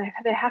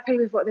 They're happy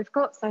with what they've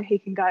got, so he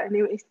can go. And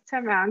he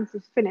turned around,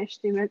 he's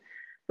finished. He went,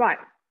 right,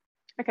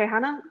 okay,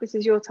 Hannah, this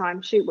is your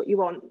time. Shoot what you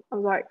want. I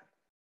was like,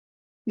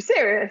 you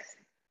serious?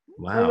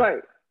 Wow. I was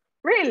like,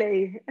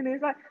 really? And he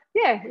was like,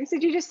 yeah. He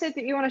said, you just said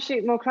that you want to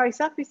shoot more close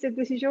up. He said,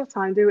 this is your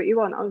time. Do what you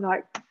want. I was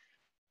like,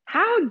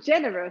 how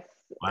generous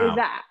is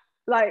that?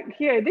 Like,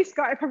 yeah, this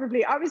guy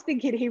probably, I was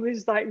thinking he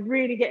was like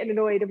really getting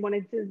annoyed and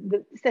wanted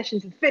the session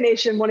to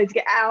finish and wanted to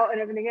get out and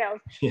everything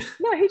else. Yeah.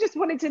 No, he just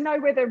wanted to know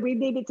whether we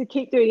needed to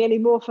keep doing any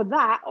more for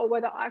that, or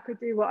whether I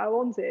could do what I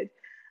wanted.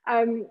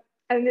 And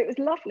it was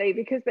lovely,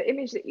 because the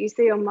image that you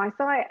see on my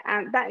site,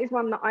 and that is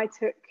one that I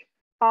took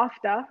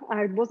after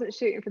I wasn't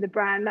shooting for the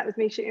brand. That was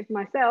me shooting for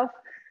myself.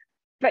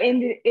 But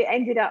it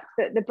ended up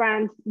that the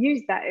brand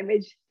used that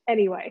image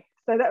anyway.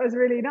 So that was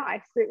really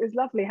nice. It was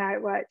lovely how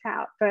it worked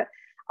out. But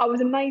I was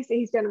amazed at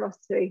his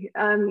generosity.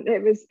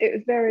 It was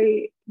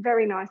very,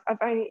 very nice.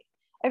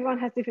 Everyone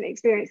has different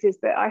experiences,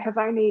 but I have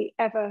only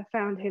ever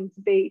found him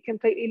to be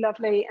completely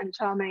lovely and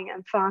charming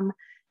and fun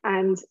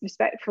and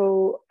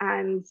respectful,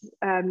 and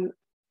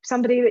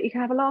somebody that you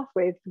can have a laugh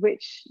with,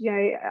 which, you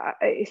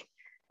know,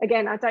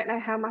 again, I don't know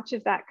how much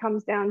of that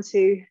comes down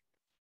to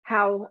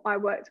how I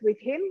worked with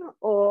him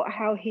or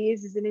how he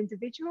is as an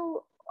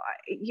individual.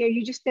 You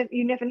know,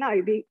 you never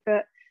know.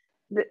 But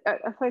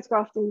I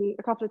photographed him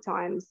a couple of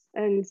times,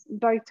 and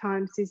both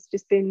times he's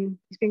been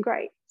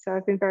great. So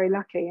I've been very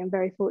lucky and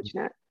very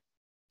fortunate.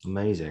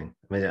 Amazing.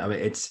 I mean,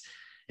 it's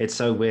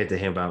so weird to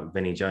hear about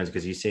Vinnie Jones,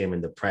 because you see him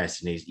in the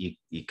press and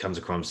he comes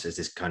across as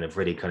this kind of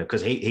really kind of,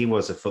 because he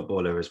was a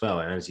footballer as well,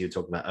 and as you were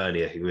talking about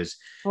earlier, he was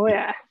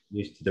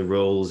used to the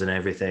rules and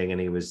everything,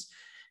 and he was,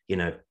 you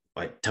know,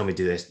 like, tell me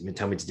to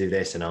do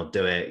this and I'll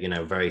do it, you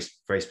know, very,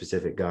 very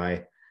specific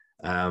guy.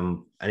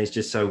 And it's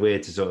just so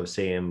weird to sort of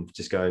see him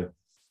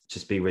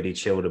just be really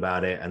chilled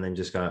about it, and then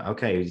just go,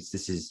 okay,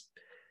 this is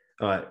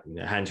all right.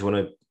 Han, do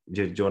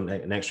you want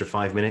an extra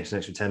 5 minutes, an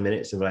extra 10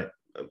 minutes? And like,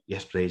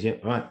 yes, please. Yeah,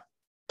 all right,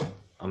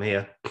 I'm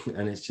here.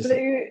 And it's just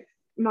blew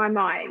my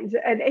mind.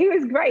 And he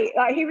was great.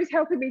 Like, he was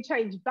helping me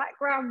change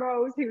background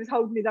roles. He was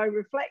holding his own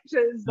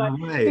reflectors. Like,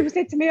 people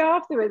said to me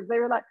afterwards, they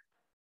were like,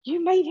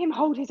 you made him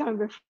hold his own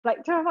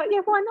reflector. I'm like,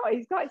 yeah, why not?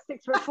 He's got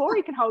 6'4",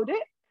 he can hold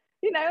it.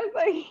 You know,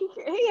 like,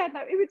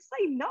 he would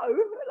say no,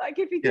 like,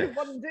 if he didn't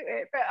want to do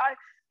it. But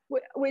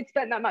we'd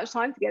spent that much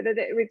time together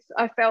that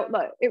I felt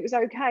like it was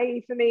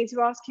okay for me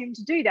to ask him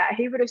to do that.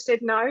 He would have said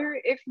no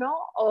if not,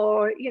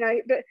 or, you know.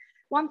 But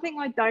one thing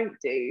I don't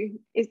do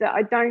is that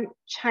I don't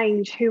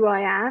change who I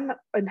am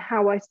and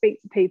how I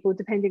speak to people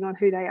depending on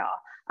who they are.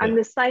 I'm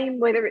the same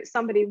whether it's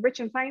somebody rich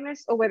and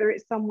famous or whether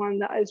it's someone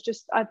that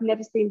I've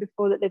never seen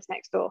before that lives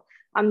next door.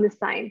 I'm the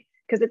same,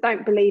 because I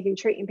don't believe in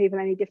treating people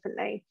any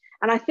differently.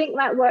 And I think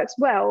that works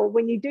well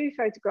when you do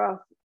photograph,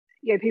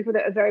 you know, people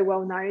that are very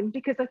well known,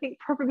 because I think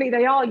probably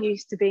they are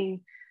used to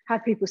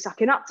have people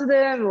sucking up to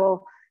them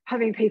or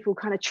having people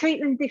kind of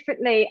treat them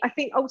differently. I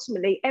think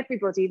ultimately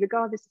everybody,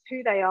 regardless of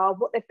who they are,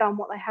 what they've done,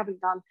 what they haven't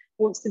done,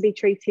 wants to be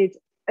treated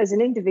as an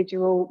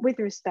individual with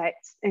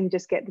respect and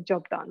just get the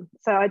job done.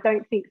 So I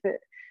don't think that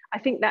I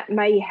think that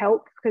may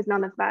help, because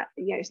none of that,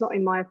 it's not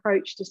in my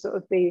approach to sort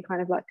of be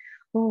kind of like,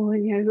 oh,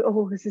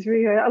 oh, this is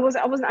really, I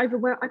wasn't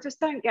overwhelmed. I just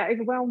don't get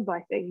overwhelmed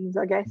by things,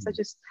 I guess. I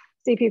just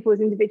see people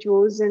as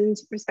individuals and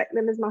respect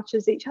them as much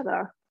as each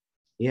other.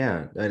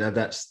 Yeah,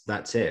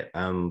 that's it.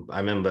 I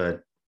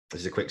remember,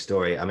 this is a quick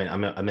story. I mean,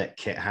 I met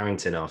Kit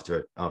Harington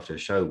after a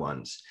show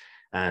once,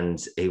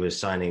 and he was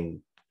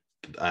signing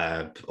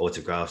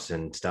autographs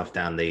and stuff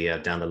down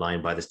the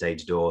line by the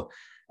stage door,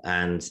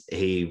 and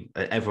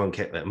everyone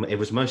kept, it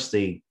was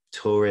mostly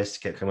tourists,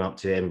 kept coming up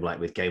to him like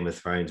with Game of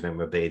Thrones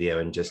memorabilia,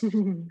 and just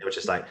they were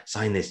just like,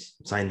 sign this,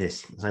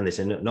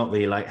 and not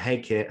really like, hey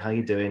Kit, how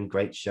you doing,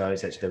 great show,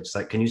 etc. They were just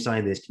like, can you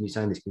sign this, can you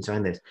sign this, can you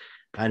sign this?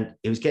 And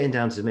he was getting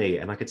down to me,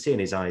 and I could see in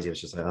his eyes, he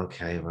was just like,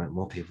 okay, right,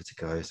 more people to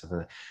go. So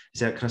he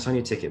said, can I sign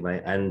your ticket,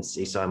 mate? And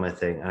he signed my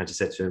thing. And I just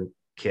said to him,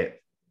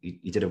 Kit,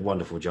 you did a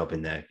wonderful job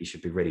in there. You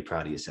should be really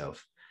proud of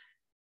yourself.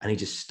 And he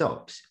just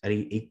stopped, and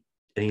he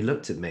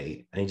looked at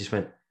me, and he just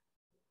went,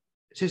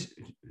 just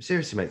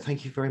seriously, mate,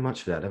 thank you very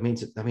much for that. That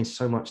means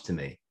so much to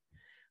me.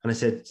 And I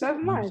said,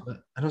 and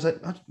I was like,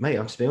 oh, mate,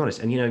 I'm just being honest.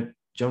 And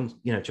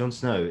Jon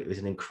Snow, it was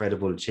an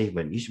incredible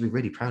achievement. You should be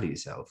really proud of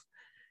yourself.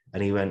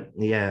 And he went,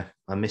 yeah,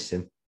 I miss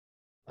him.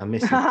 I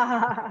miss him.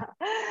 I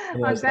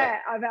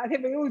bet. I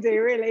think we all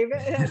do, really.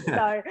 But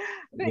no.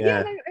 But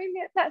yeah, no, I mean,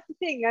 that's the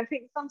thing. I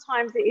think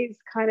sometimes it is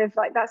kind of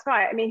like, that's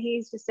right. I mean,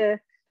 he's just a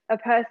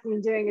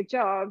person doing a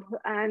job,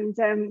 and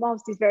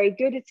whilst he's very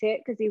good at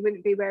it, because he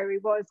wouldn't be where he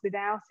was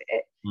without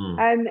it,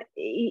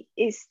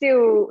 it's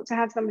still to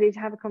have somebody to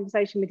have a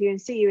conversation with you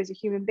and see you as a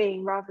human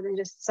being, rather than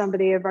just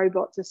somebody, a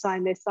robot, to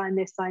sign this, sign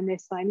this, sign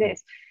this, sign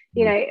this.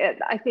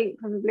 I think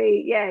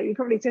probably, you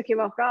probably took him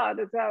off guard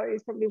as well. He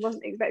probably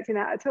wasn't expecting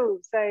that at all.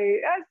 So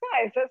that's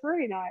nice. That's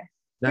really nice.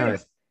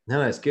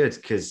 No, it's good,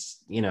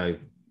 because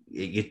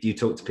you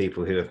talk to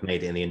people who have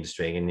made it in the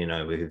industry, and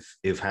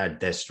who've had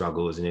their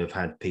struggles, and who've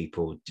had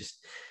people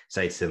just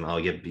say to them, oh,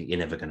 you're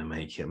never going to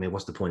make it. I mean,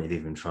 what's the point of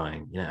even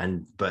trying?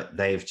 But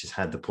they've just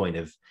had the point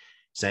of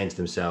saying to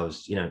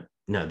themselves,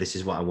 no, this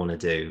is what I want to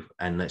do,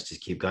 and let's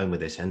just keep going with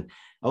this. And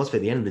ultimately,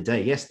 at the end of the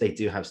day, yes, they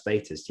do have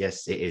status.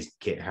 Yes, it is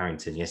Kit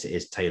Harington. Yes, it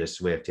is Taylor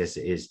Swift. Yes,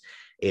 it is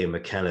Ian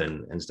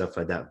McKellen and stuff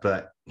like that.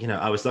 But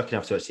I was lucky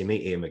enough to actually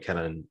meet Ian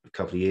McKellen a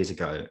couple of years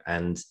ago,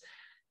 and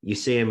you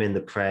see him in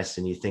the press,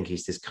 and you think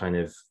he's this kind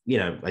of,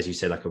 as you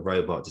said, like a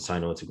robot to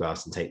sign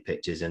autographs and take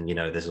pictures. And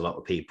there's a lot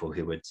of people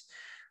who would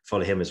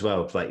follow him as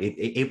well. Like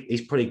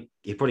he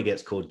probably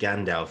gets called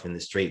Gandalf in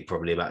the street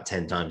probably about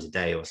 10 times a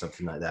day or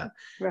something like that.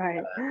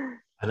 Right.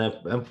 And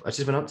I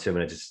just went up to him,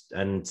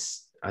 and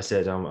I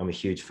said, I'm a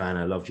huge fan.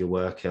 I love your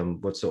work.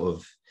 What sort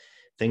of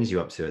things are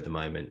you up to at the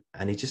moment?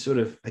 And he just sort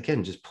of,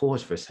 again, just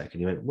paused for a second.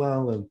 He went,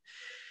 well,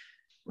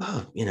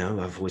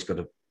 I've always got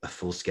a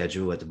full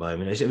schedule at the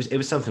moment. It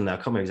was something that I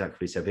can't remember exactly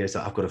what he said, but he was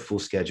like, I've got a full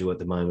schedule at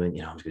the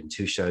moment. I'm doing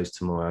 2 shows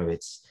tomorrow.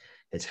 It's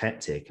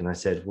hectic. And I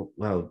said,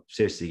 well,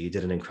 seriously, you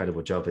did an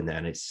incredible job in there,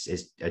 and it's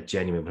a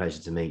genuine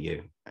pleasure to meet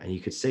you. And you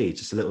could see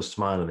just a little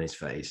smile on his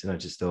face. And I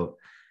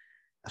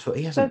thought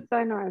he hasn't.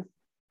 That's so nice.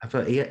 I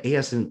thought he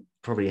hasn't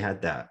probably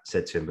had that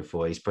said to him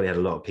before. He's probably had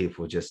a lot of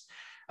people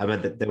I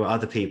mean, there were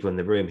other people in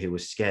the room who were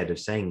scared of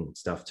saying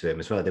stuff to him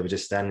as well. They were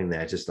just standing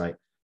there, just like,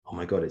 oh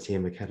my God, it's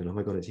Ian McKellen. Oh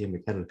my God, it's Ian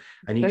McKellen.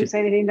 And you don't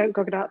say anything, don't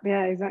cock it up.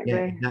 Yeah, exactly.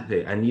 Yeah,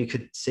 exactly. And you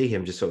could see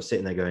him just sort of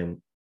sitting there going,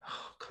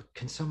 oh God,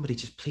 can somebody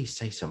just please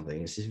say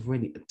something? This is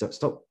really,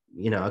 stop,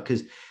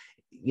 because,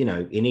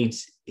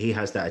 he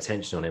has that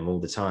attention on him all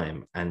the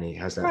time. And he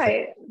has that.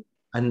 Right.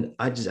 And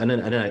I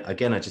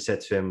just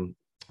said to him,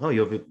 oh,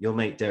 your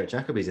mate Derek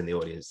Jacobi's in the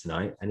audience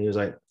tonight. And he was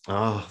like,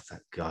 oh, that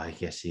guy.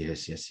 Yes, he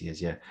is.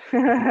 Yeah.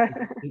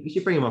 You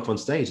should bring him up on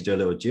stage to do a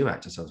little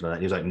duet or something like that.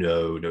 And he was like,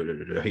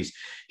 no.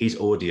 He's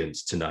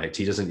audience tonight.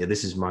 He doesn't,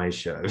 this is my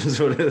show.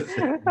 Sort of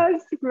thing.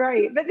 That's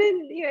great. But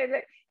then,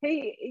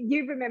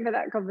 you remember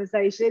that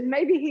conversation.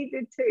 Maybe he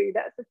did too.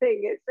 That's the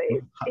thing.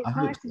 It's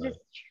nice to just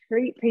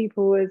treat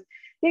people as,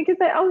 because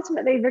they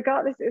ultimately,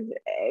 regardless of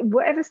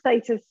whatever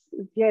status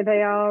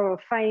they are, or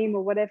fame,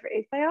 or whatever it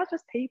is, they are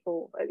just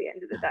people at the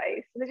end of the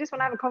day. So they just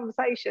want to have a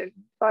conversation,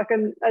 like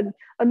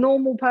a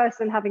normal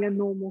person having a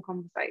normal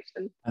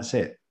conversation. That's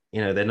it.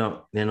 They're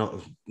not,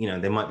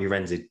 they might be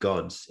rendered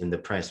gods in the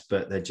press,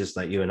 but they're just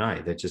like you and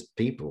I. They're just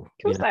people.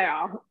 Of course they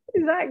are.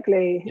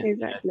 Exactly.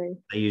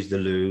 They use the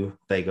loo.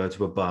 They go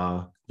to a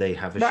bar. They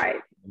have a shower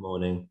in the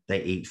morning.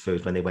 They eat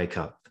food when they wake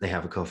up. They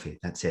have a coffee.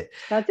 That's it.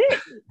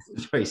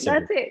 It's very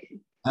simple.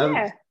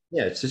 That's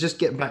it. So just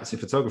getting back to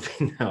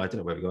photography now. I don't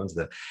know where we go on to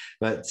that,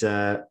 but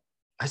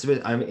I suppose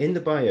in the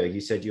bio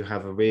you said you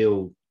have a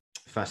real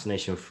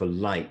fascination for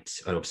light,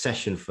 an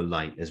obsession for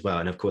light as well,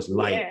 and of course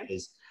light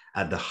is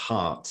at the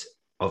heart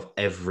of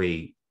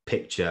every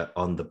picture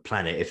on the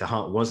planet.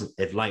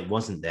 If light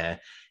wasn't there,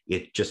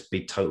 it'd just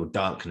be total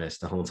darkness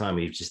the whole time.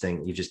 You've just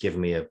given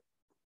me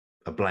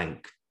a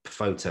blank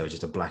photo,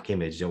 just a black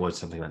image or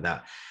something like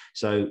that.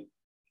 So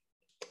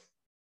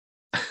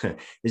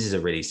this is a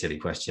really silly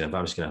question, but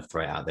I'm just going to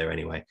throw it out there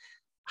anyway.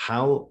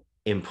 How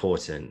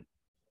important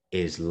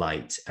is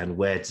light, and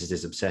where does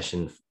this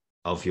obsession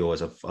of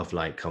yours of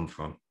light come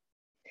from?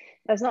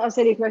 That's not a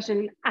silly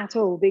question at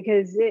all,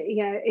 because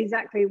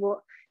exactly what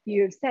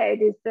you have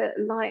said is that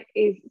light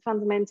is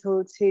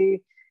fundamental to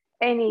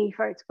any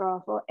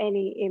photograph or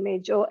any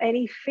image or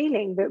any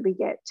feeling that we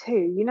get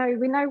too. We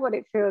know what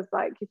it feels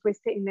like if we're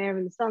sitting there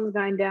and the sun's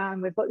going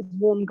down, we've got this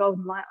warm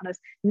golden light on us.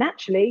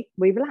 Naturally,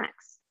 we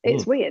relax.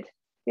 It's weird.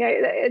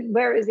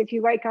 Whereas if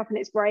you wake up and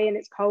it's grey and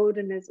it's cold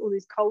and there's all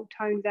these cold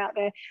tones out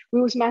there,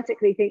 we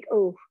automatically think,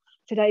 oh,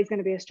 today's going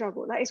to be a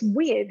struggle. That is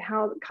weird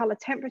how color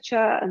temperature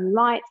and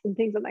light and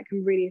things like that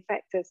can really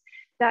affect us.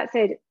 That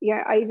said,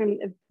 I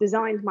even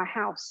designed my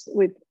house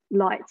with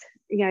light,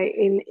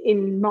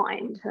 in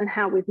mind, and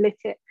how we've lit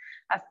it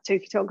as two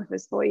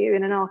photographers for you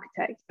and an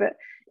architect. But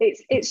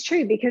it's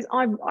true, because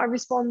I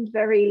respond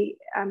very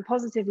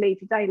positively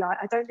to daylight.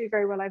 I don't do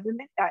very well over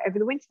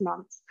the winter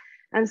months.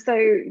 And so,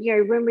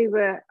 when we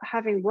were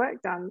having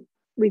work done,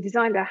 we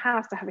designed our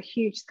house to have a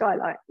huge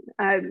skylight,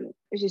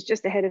 which is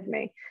just ahead of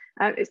me.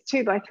 It's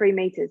 2 by 3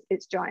 meters.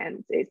 It's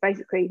giant. It's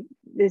basically,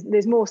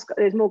 there's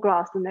more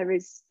glass than there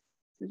is,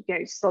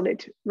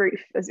 solid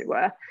roof, as it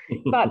were.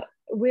 But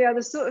we are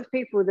the sort of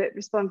people that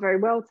respond very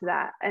well to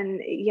that. And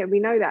we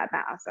know that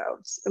about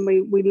ourselves. And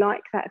we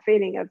like that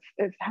feeling of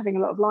having a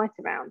lot of light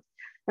around.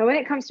 Now, when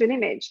it comes to an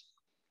image,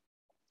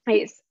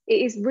 it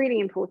is really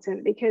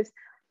important, because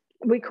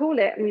we call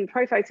it,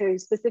 ProPhoto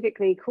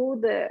specifically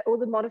call all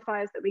the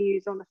modifiers that we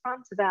use on the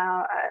front of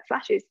our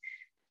flashes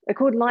are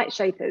called light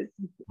shapers.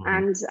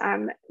 And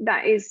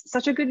that is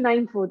such a good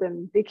name for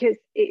them, because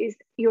it is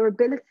your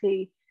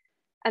ability,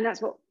 and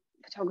that's what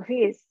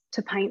photography is,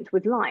 to paint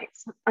with light.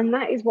 And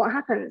that is what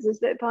happens,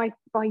 is that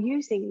by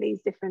using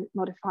these different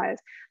modifiers,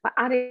 by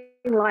adding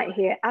light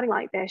here, adding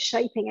light there,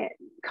 shaping it,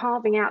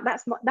 carving out,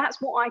 that's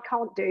what I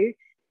can't do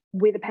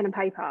with a pen and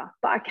paper,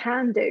 but I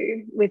can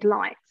do with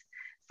light.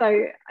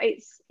 So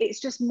it's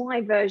just my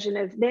version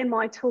of, they're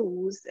my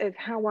tools of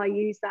how I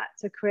use that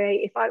to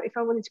create. If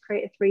I wanted to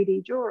create a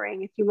 3D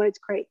drawing, if you wanted to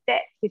create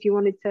depth, if you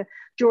wanted to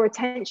draw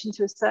attention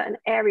to a certain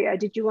area,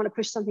 did you want to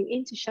push something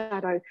into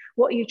shadow?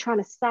 What are you trying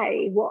to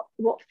say? What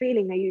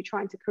feeling are you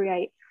trying to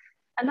create?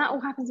 And that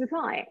all happens with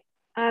light.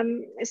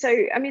 It's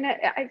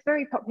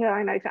very popular,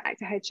 I know, for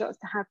actor headshots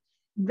to have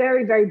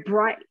very, very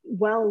bright,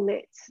 well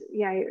lit,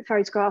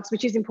 photographs,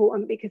 which is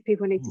important because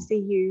people need to see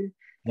you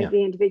as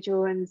the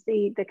individual and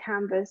see the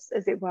canvas,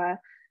 as it were.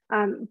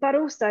 But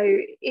also,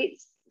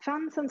 it's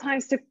fun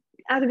sometimes to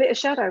add a bit of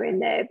shadow in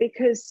there,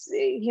 because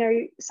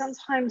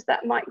sometimes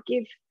that might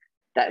give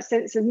that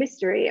sense of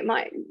mystery. It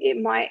might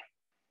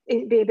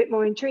be a bit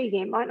more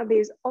intriguing. It might not be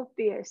as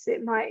obvious.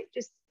 It might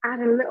just add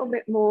a little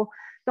bit more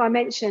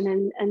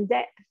dimension and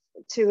depth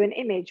to an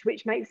image,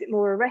 which makes it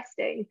more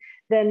arresting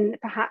than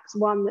perhaps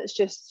one that's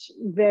just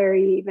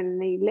very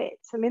evenly lit.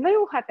 They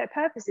all have their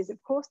purposes,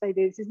 of course they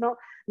do. This is not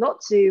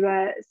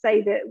to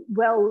say that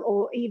well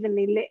or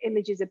evenly lit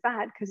images are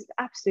bad, because it's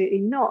absolutely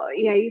not.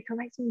 You can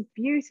make some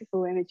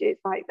beautiful images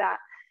like that.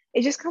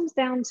 It just comes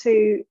down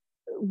to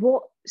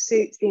what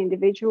suits the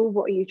individual,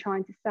 what are you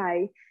trying to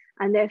say,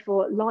 and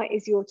therefore light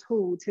is your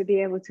tool to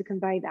be able to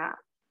convey that.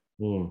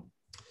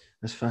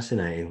 That's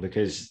fascinating,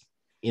 because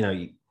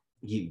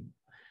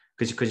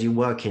because you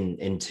work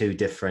in two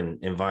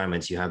different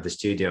environments. You have the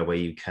studio where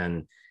you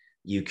can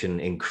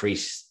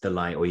increase the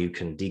light, or you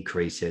can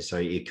decrease it, so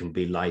it can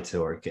be lighter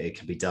or it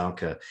can be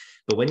darker.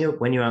 But when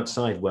you're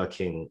outside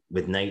working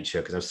with nature,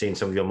 because I've seen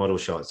some of your model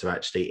shots are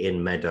actually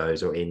in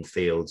meadows or in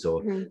fields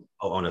or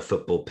on a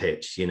football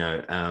pitch,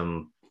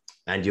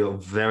 and you're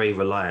very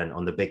reliant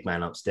on the big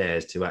man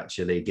upstairs to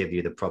actually give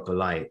you the proper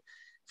light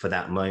for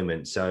that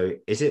moment. So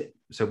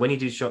when you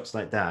do shots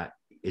like that,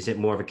 is it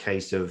more of a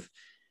case of,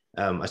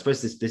 I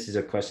suppose this is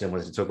a question I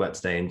wanted to talk about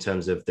today, in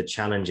terms of the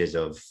challenges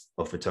of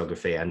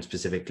photography and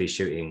specifically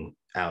shooting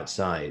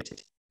outside.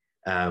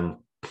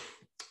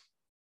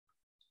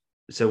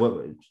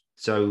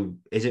 So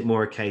is it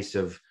more a case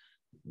of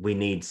we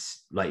need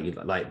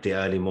like the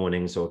early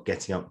mornings or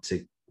getting up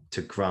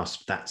to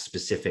grasp that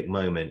specific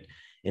moment,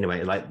 in a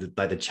way, like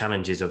the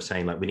challenges of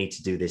saying, like, we need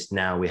to do this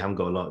now, we haven't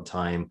got a lot of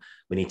time,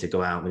 we need to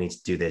go out, we need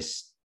to do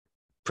this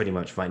pretty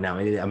much right now.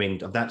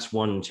 That's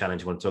one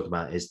challenge I want to talk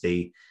about, is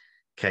the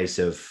case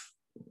of,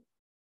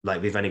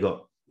 like, we've only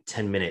got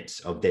 10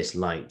 minutes of this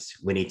light,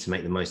 we need to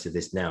make the most of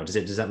this now.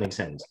 Does that make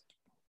sense?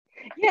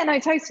 Yeah, no,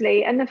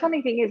 totally. And the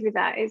funny thing is with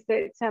that is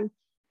that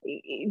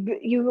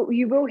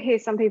you will hear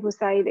some people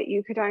say that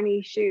you could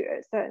only shoot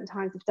at certain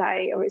times of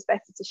day, or it's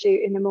better to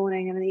shoot in the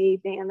morning and in the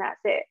evening, and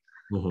that's it.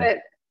 But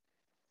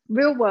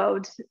real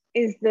world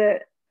is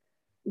that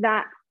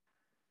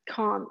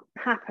can't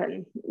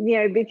happen,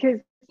 because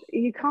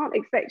you can't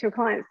expect your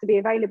clients to be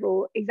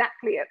available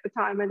exactly at the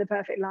time when the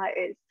perfect light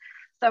is.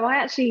 So I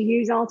actually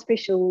use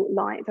artificial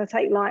light. I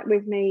take light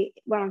with me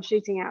when I'm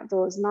shooting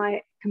outdoors, and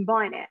I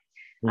combine it.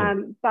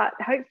 But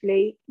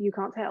hopefully you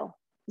can't tell.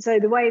 So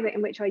the way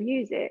in which I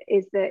use it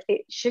is that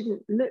it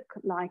shouldn't look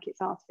like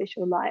it's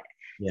artificial light.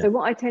 So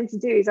what I tend to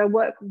do is I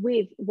work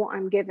with what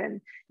I'm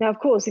given. Now, of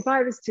course, if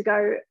I was to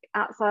go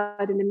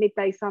outside in the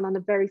midday sun on a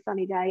very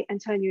sunny day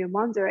and turn you in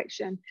one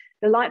direction,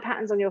 the light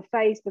patterns on your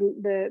face,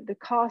 the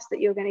cast that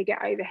you're going to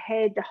get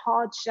overhead, the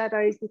hard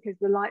shadows because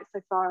the light's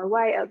so far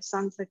away, or the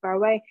sun's so far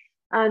away,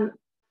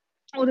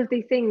 all of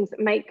these things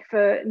make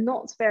for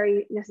not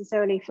very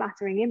necessarily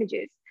flattering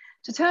images.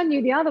 To turn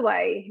you the other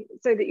way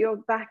so that your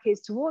back is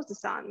towards the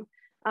sun,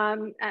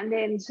 and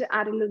then to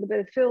add a little bit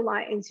of fill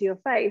light into your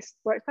face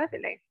works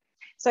perfectly.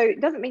 So it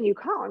doesn't mean you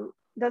can't,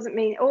 doesn't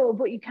mean, or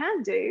what you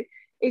can do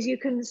is you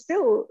can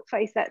still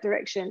face that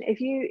direction.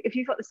 If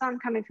you've got the sun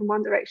coming from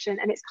one direction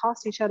and it's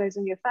casting shadows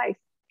on your face,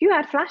 if you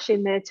add flash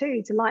in there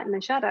too to lighten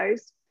the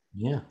shadows,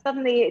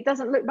 suddenly it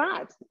doesn't look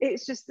bad.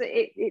 It's just that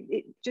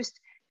it just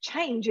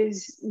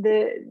changes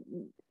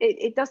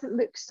it doesn't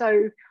look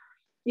so.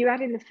 You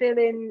add in the fill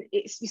in,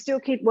 you still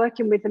keep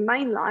working with the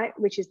main light,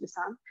 which is the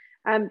sun,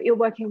 but you're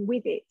working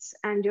with it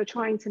and you're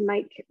trying to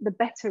make the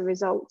better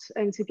result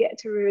and to get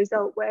to a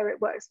result where it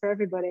works for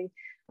everybody.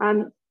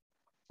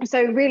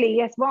 So really,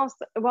 yes,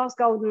 whilst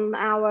golden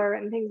hour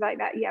and things like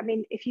that, yeah, I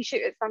mean, if you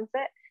shoot at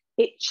sunset,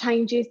 it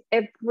changes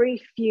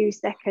every few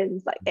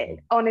seconds. Like,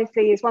 it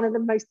honestly is one of the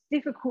most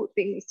difficult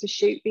things to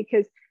shoot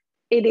because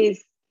it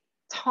is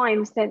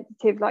time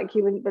sensitive, like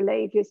you wouldn't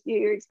believe.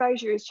 Your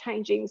exposure is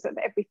changing sort of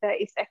every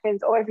 30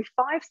 seconds or every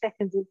 5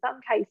 seconds in some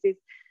cases,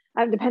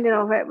 depending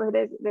on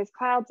whether there's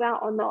clouds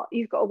out or not.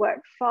 You've got to work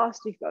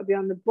fast, you've got to be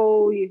on the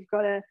ball, you've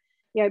got to,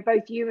 you know,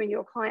 both you and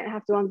your client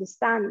have to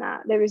understand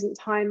that there isn't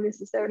time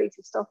necessarily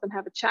to stop and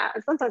have a chat.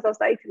 And sometimes I'll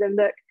say to them,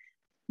 look,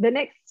 the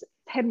next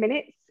 10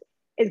 minutes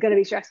is going to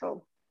be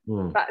stressful.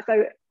 But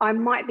so I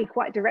might be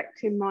quite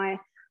direct in my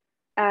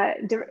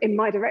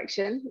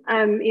direction,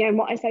 you know, and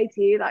what I say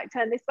to you, like,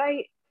 turn this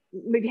way,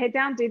 move your head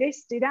down, do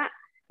this, do that.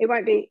 It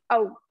won't be,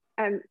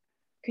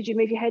 could you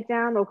move your head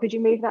down, or could you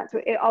move that to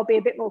it? I'll be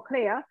a bit more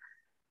clear,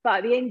 but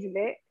at the end of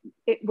it,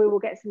 we will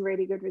get some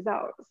really good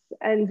results.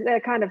 And they're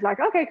kind of like,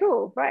 okay,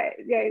 cool, right,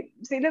 yeah.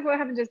 See, look what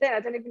happened just there.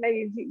 I don't even know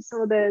you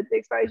saw the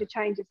exposure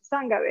change as the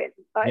sun go in.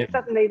 Like,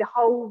 suddenly the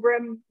whole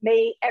room,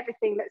 me,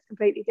 everything looks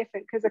completely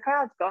different because the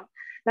cloud's gone.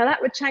 Now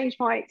that would change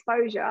my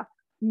exposure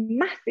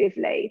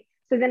massively.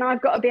 So then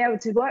I've got to be able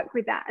to work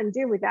with that and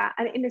deal with that.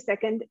 And in a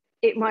second,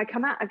 it might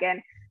come out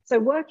again. So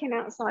working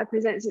outside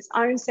presents its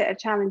own set of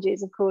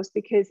challenges, of course,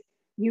 because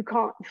you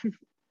can't,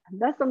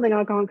 that's something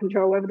I can't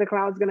control, whether the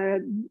cloud's going to,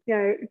 you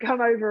know,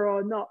 come over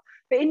or not.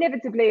 But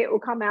inevitably it will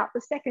come out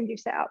the second you've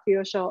set up for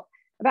your shot,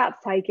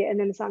 about to take it, and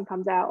then the sun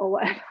comes out or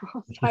whatever.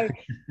 So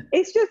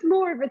it's just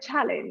more of a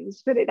challenge,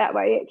 put it that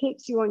way. It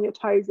keeps you on your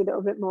toes a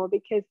little bit more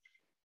because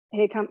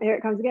here it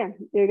comes again.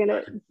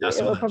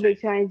 It will probably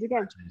change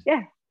again.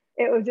 Yeah.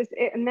 It will just,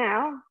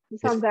 now the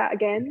sun's out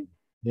again.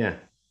 Yeah.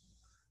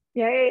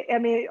 I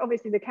mean,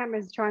 obviously the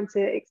camera's trying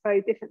to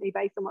expose differently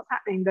based on what's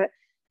happening, but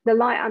the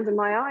light under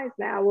my eyes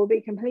now will be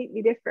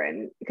completely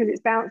different because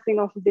it's bouncing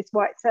off of this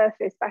white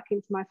surface back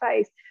into my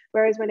face.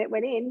 Whereas when it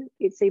went in,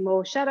 you'd see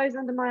more shadows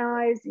under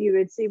my eyes, you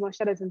would see more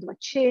shadows under my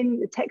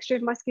chin, the texture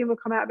of my skin will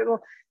come out a bit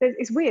more.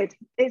 It's weird.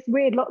 It's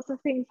weird. Lots of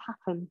things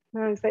happen.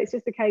 So it's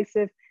just a case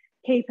of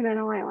keeping an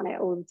eye on it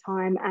all the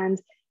time and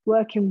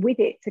working with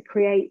it to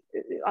create,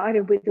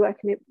 either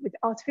working with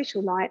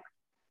artificial light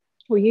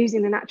or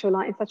using the natural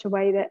light in such a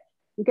way that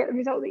you get the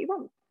result that you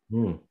want.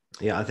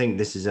 Yeah, I think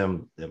this is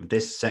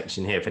this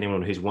section here, for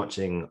anyone who's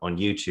watching on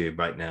YouTube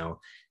right now,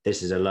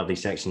 this is a lovely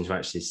section to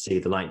actually see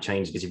the light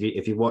change, because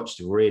if you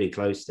watched really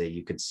closely,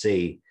 you could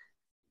see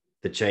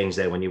the change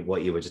there when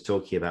what you were just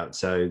talking about.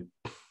 So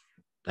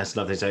that's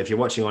lovely. So if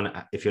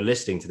you're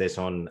listening to this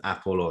on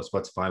Apple or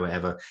Spotify,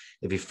 whatever,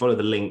 if you follow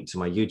the link to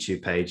my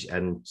YouTube page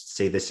and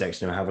see this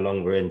section or however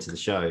long we're into the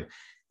show,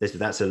 it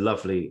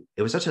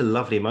was such a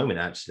lovely moment,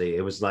 actually.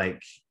 It was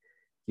like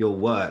your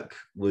work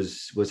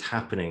was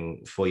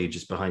happening for you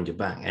just behind your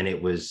back. And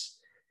it was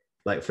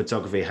like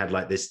photography had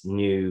like this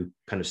new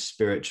kind of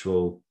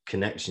spiritual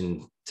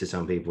connection to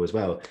some people as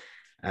well.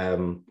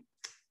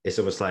 It's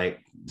almost like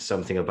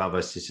something above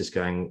us is just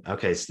going,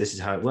 okay, so this is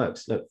how it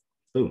works. Look,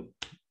 boom.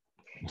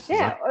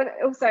 Yeah,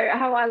 also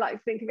how I like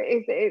to think of it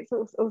is that it's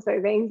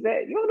also things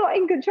that you're not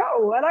in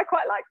control, and I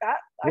quite like that.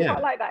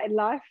 Quite like that in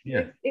life.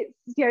 It's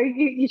you know,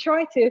 you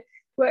try to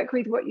work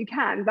with what you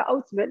can, but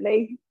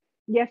ultimately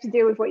you have to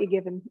deal with what you're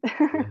given.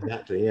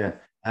 Exactly. Yeah.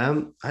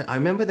 I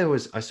remember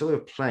I saw a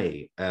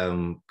play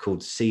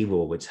called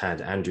Seawall, which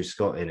had Andrew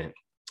Scott in it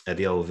at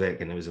the Old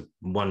Vic, and it was a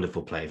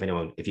wonderful play.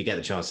 If you get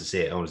the chance to see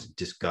it, honestly,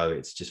 just go.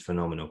 It's just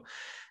phenomenal.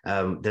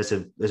 There's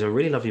a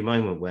really lovely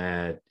moment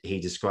where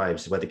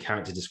the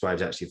character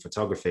describes actually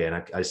photography,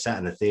 and I sat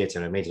in the theater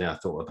and immediately I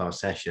thought of our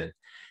session,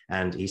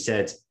 and he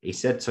said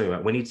something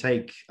about when you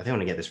take, I think I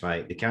want to get this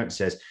right, the character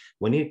says,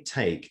 when you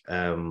take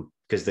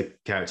because the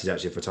character is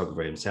actually a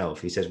photographer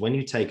himself, he says when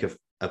you take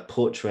a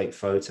portrait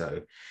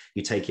photo,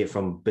 you take it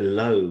from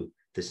below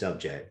the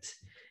subject.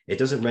 It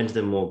doesn't render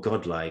them more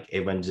godlike,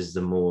 it renders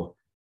them more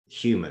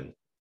human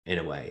in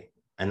a way,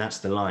 and that's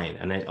the line.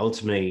 And then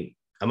ultimately,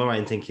 am I right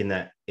in thinking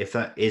that if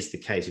that is the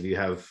case, if you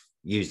have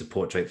used a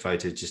portrait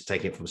photo, just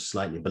take it from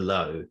slightly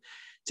below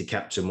to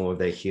capture more of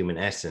their human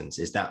essence,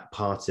 is that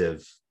part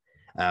of,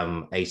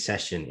 a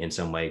session in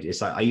some way?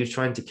 It's like, are you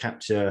trying to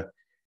capture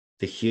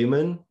the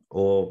human,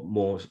 or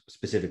more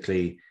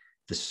specifically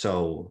the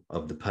soul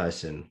of the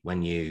person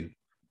when you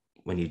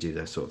do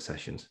those sort of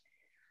sessions?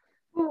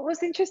 Well,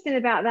 what's interesting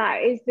about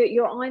that is that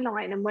your eye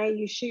line and where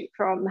you shoot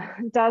from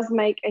does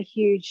make a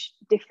huge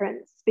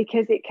difference,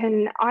 because it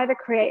can either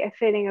create a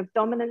feeling of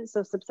dominance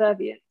or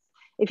subservience.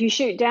 If you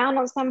shoot down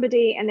on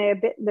somebody and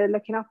they're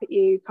looking up at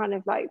you, kind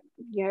of like,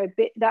 a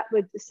bit, that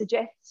would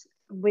suggest,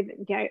 with,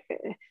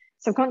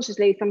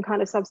 subconsciously, some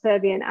kind of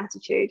subservient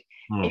attitude.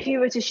 If you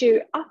were to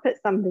shoot up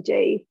at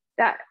somebody,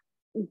 that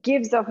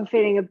gives off a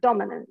feeling of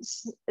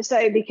dominance.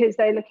 So because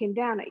they're looking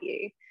down at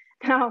you.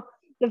 Now,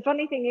 the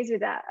funny thing is with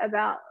that,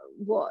 about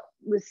what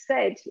was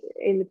said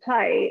in the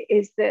play,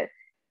 is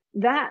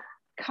that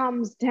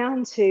comes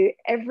down to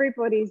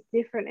everybody's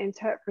different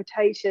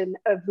interpretation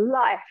of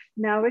life.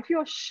 Now, if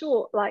you're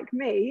short like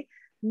me,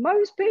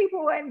 most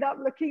people end up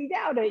looking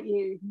down at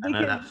you. I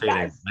know that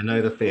feeling. I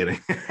know the feeling.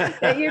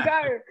 There you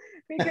go.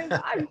 Because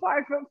I'm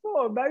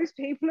 5'4". Most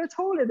people are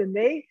taller than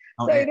me.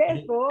 Oh, so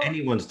therefore,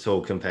 anyone's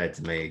tall compared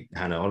to me,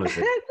 Hannah,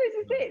 honestly. This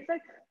is it.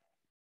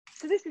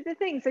 So this is the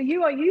thing. So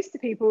you are used to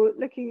people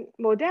looking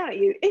more down at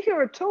you. If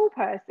you're a tall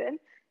person,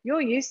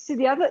 you're used to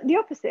the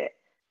opposite.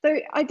 So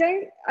I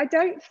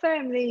don't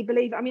firmly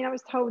believe. I mean, I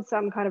was told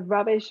some kind of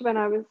rubbish when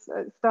I was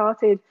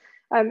started.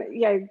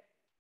 This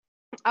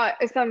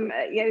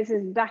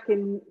is back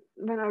in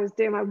when I was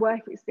doing my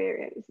work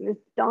experience. And this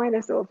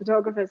dinosaur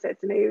photographer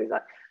said to me, he was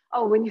like,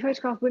 "Oh, when you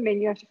photograph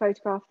women, you have to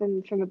photograph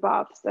them from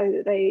above, so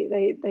that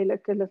they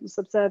look a little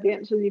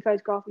subservient. So when you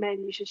photograph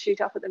men, you should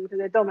shoot up at them because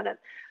they're dominant."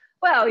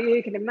 Well,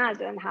 you can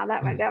imagine how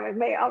that went down with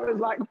me. I was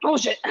like,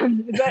 bullshit. But,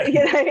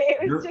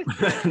 it was just,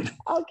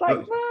 I was like,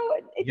 well,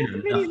 it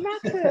doesn't really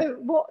matter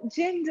what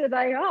gender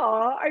they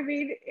are. I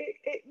mean,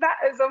 it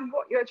matters on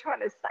what you're trying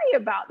to say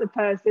about the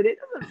person. It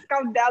doesn't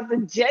come down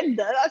to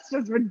gender. That's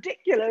just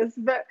ridiculous.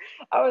 But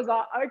I was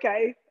like,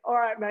 okay, all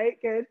right,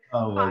 mate, good.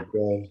 Oh my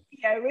God.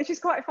 Yeah, which is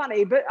quite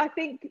funny. But I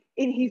think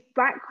in his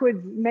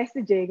backwards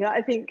messaging,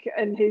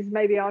 and his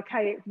maybe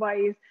archaic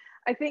ways,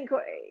 I think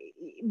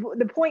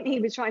the point he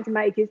was trying to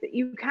make is that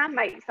you can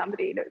make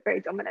somebody look very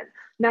dominant.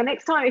 Now,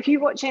 next time, if you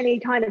watch any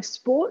kind of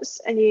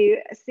sports and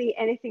you see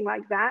anything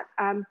like that,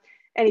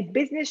 any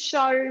business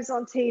shows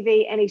on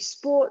TV, any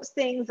sports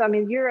things, I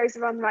mean, Euros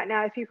are on right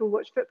now. If people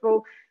watch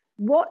football,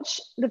 watch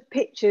the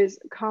pictures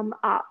come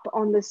up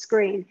on the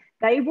screen.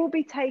 They will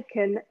be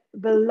taken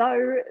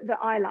below the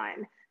eye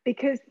line,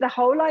 because the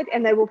whole idea,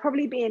 and they will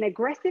probably be in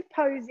aggressive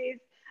poses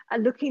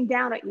and looking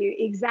down at you.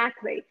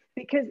 Exactly.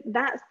 Because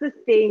that's the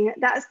thing,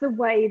 that's the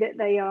way that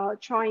they are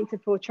trying to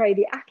portray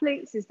the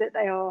athletes, is that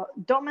they are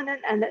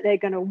dominant and that they're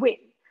going to win.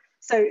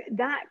 So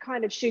that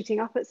kind of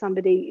shooting up at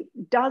somebody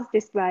does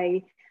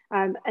display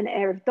an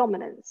air of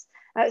dominance.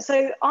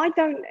 So I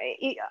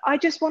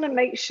just want to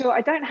make sure, I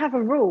don't have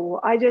a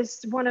rule. I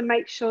just want to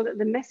make sure that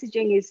the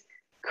messaging is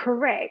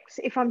correct.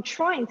 If I'm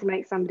trying to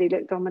make somebody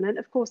look dominant,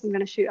 of course I'm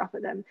going to shoot up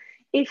at them.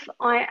 If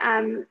I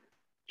am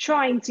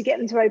trying to get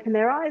them to open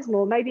their eyes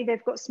more, maybe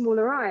they've got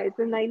smaller eyes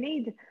and they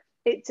need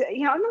it to,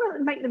 I'm not going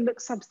to make them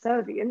look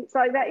subservient.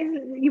 So that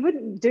isn't, you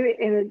wouldn't do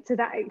it to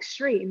that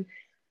extreme.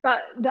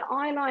 But the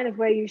eye line of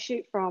where you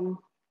shoot from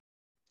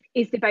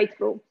is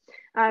debatable.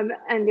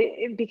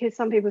 Because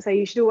some people say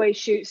you should always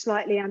shoot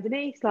slightly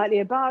underneath, slightly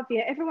above.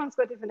 Yeah, everyone's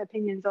got different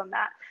opinions on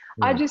that.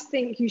 Yeah. I just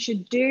think you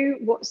should do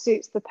what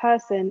suits the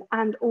person,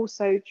 and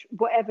also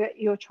whatever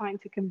you're trying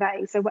to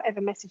convey. So whatever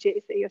message it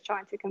is that you're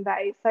trying to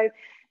convey. So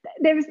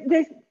there's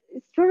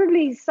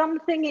probably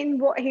something in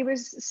what he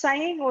was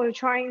saying or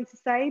trying to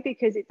say,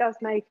 because it does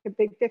make a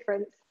big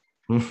difference.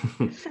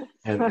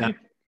 The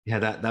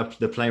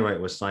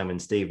playwright was Simon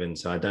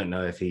Stevens, so I don't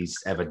know if he's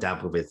ever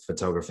dabbled with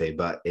photography,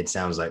 but it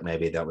sounds like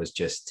maybe that was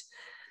just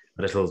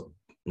a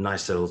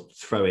nice little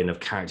throw in of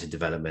character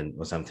development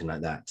or something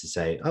like that, to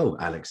say, oh,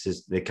 Alex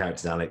is the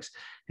character's Alex.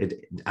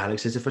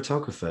 Alex is a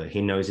photographer.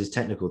 He knows his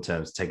technical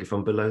terms. Take it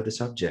from below the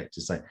subject.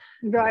 It's like,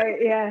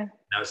 right, yeah.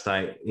 Now it's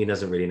like he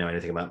doesn't really know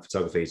anything about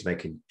photography. He's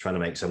trying to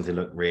make something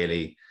look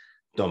really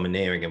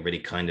domineering and really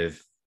kind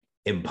of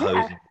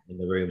imposing in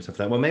the room, stuff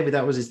like that. Well, maybe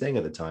that was his thing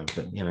at the time,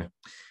 but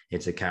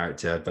it's a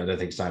character. But I don't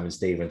think Simon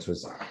Stevens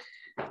was.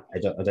 I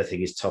don't think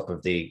he's top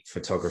of the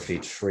photography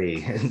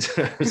tree in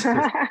terms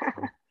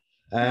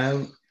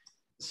of,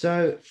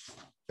 so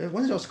I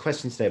wanted to ask a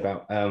question today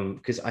about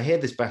because I hear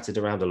this battered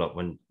around a lot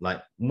when,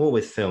 like, more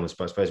with films,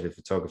 but I suppose with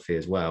photography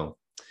as well.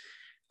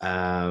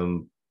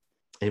 And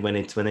when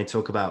they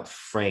talk about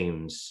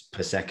frames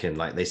per second,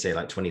 like they say,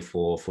 like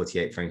 24,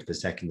 48 frames per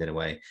second in a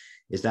way,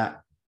 is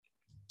that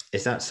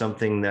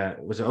something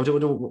that was,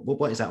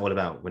 what is that all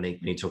about when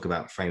you talk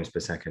about frames per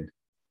second?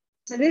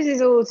 So this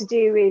is all to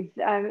do with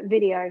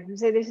video.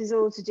 So this is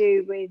all to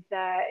do with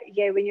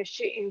when you're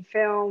shooting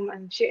film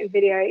and shooting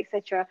video,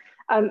 etc.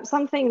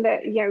 Something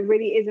that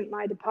really isn't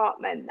my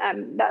department.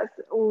 That's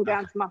all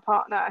down to my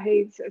partner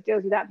who sort of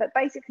deals with that. But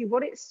basically,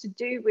 what it's to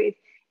do with,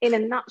 in a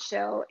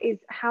nutshell, is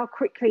how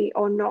quickly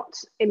or not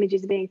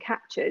images are being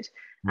captured.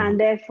 And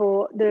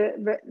therefore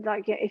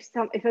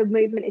if a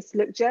movement is to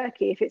look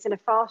jerky, if it's in a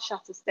fast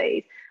shutter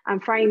speed and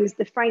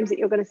the frames that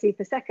you're going to see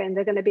per second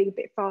are going to be a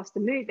bit faster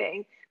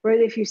moving,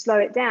 whereas if you slow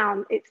it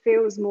down, it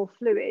feels more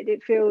fluid,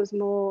 it feels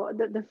more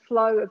the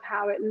flow of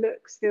how it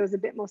looks feels a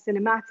bit more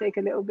cinematic,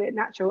 a little bit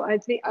natural. I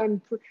think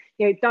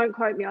don't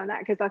quote me on that,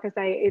 because like I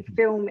say, if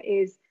film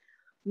is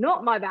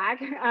not my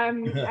bag,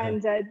 and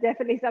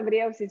definitely somebody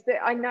else's, but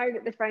I know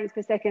that the frames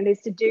per second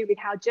is to do with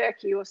how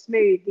jerky or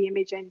smooth the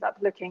image ends up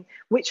looking.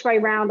 Which way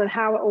round and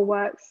how it all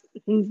works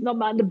is not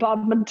my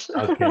department.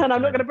 Okay. And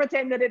I'm not going to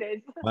pretend that it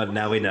is. Well,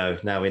 now we know.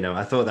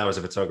 I thought that was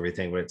a photography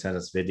thing, but it turns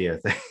out it's a video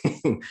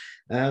thing.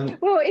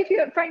 Well, if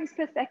you're frames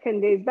per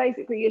second is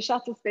basically your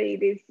shutter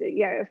speed is,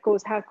 of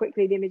course, how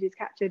quickly the image is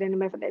captured and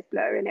whether there's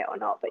blur in it or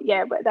not. But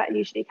but that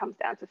usually comes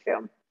down to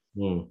film.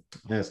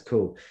 That's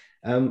cool.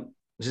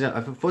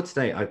 Before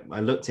today, I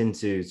looked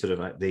into sort of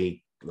like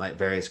the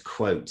various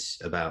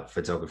quotes about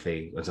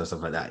photography and stuff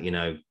like that,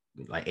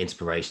 like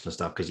inspirational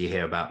stuff, because you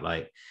hear about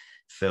like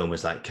film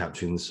as like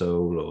capturing the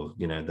soul, or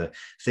the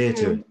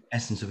theater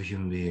essence of a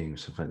human being,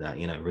 stuff like that,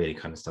 really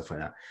kind of stuff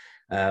like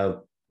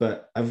that.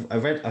 But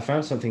I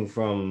found something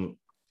from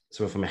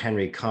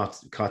Henry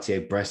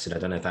Cartier-Bresson. I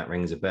don't know if that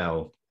rings a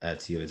bell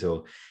to you at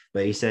all,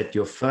 but he said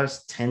your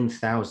first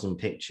 10,000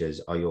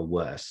 pictures are your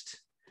worst.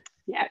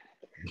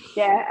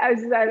 Yeah,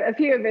 as a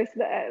few of us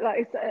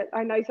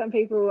I know some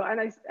people. I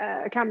know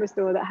a camera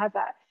store that have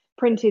that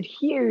printed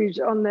huge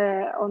on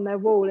their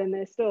wall in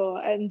their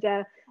store, and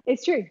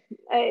it's true.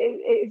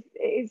 It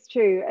is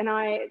true. And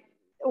I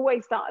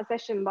always start a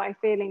session by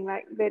feeling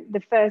like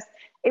the first.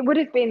 It would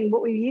have been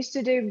what we used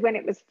to do when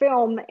it was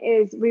film.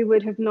 Is we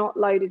would have not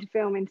loaded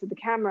film into the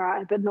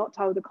camera, but not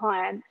told the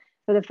client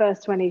for the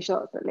first 20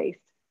 shots at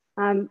least.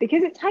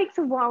 Because it takes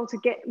a while to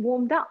get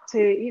warmed up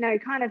to,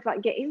 kind of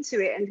like get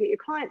into it and get your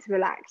client to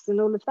relax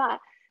and all of that.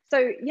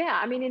 So, yeah,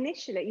 I mean,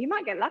 initially you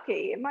might get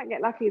lucky. It might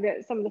get lucky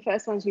that some of the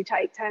first ones you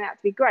take turn out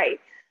to be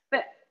great.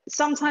 But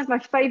sometimes my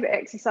favorite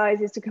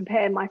exercise is to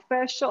compare my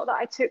first shot that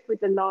I took with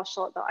the last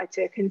shot that I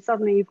took. And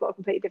suddenly you've got a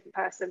completely different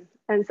person.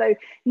 And so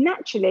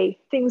naturally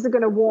things are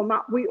going to warm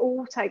up. We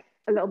all take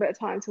a little bit of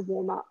time to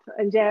warm up.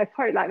 And yeah, a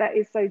quote like that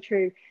is so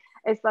true.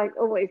 It's like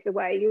always the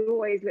way. You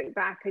always look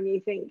back and you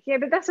think, yeah,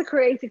 but that's a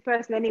creative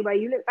person anyway.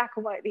 You look back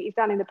on work that you've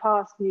done in the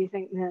past and you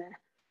think, nah.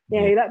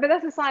 But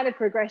that's a sign of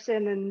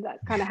progression, and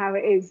that's kind of how it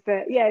is.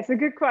 But yeah, it's a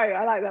good quote.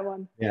 I like that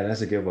one. Yeah, that's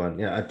a good one.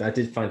 Yeah, I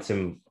did find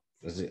some.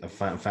 I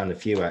found a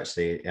few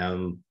actually.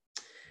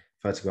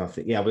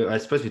 Photographic. Yeah, I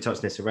suppose we touched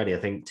on this already. I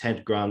think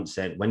Ted Grant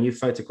said, when you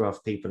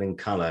photograph people in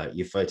color,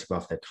 you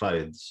photograph their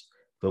clothes,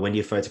 but when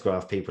you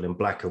photograph people in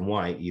black and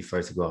white, you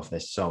photograph their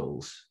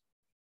souls.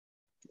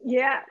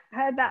 Yeah,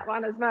 heard that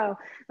one as well.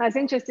 That's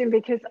interesting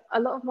because a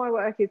lot of my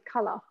work is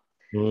color.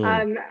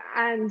 But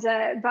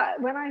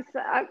when I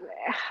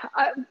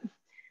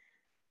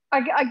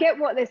get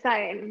what they're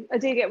saying. I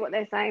do get what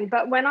they're saying.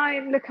 But when I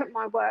look at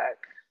my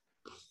work,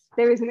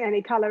 there isn't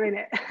any color in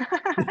it.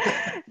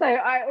 So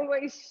I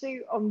always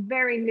shoot on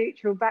very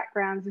neutral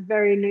backgrounds with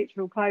very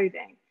neutral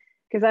clothing,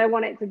 because I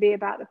want it to be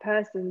about the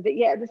person. But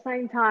yet at the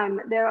same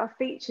time, there are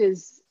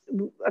features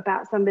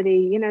about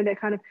somebody, they're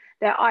kind of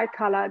their eye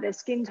color, their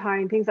skin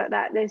tone, things like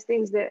that. There's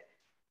things that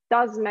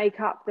does make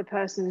up the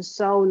person's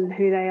soul and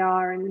who they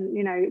are,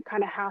 and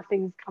kind of how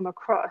things come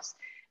across,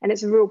 and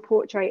it's a real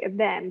portrait of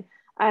them.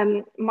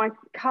 My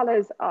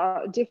colors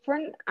are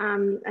different,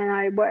 and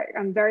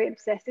I'm very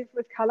obsessive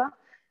with color.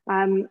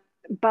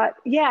 But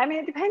yeah, I mean,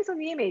 it depends on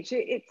the image.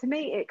 To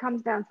me, it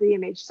comes down to the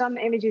image. Some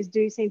images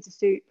do seem to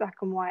suit black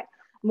and white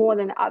more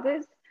than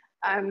others.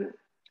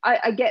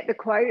 I get the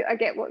quote, I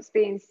get what's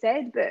being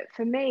said, but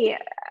for me,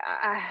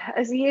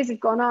 as the years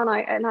have gone on,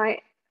 I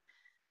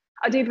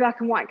do black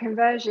and white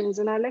conversions,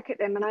 and I look at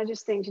them and I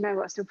just think,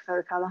 I still prefer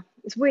the color.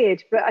 It's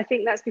weird, but I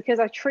think that's because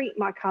I treat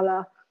my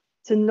color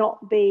to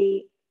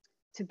be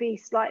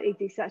slightly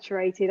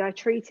desaturated. I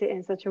treat it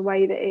in such a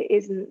way that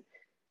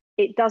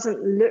it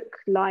doesn't look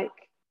like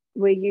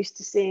we're used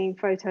to seeing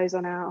photos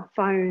on our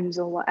phones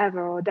or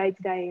whatever, or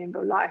day-to-day in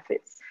real life.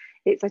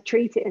 I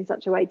treat it in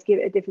such a way to give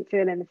it a different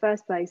feel in the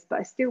first place, but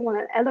I still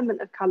want an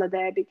element of color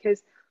there,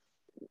 because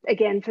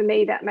again, for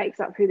me, that makes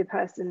up who the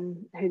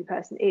person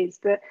is.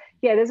 But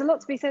yeah, there's a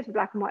lot to be said for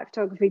black and white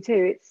photography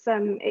too. It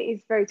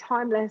is very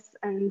timeless,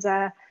 and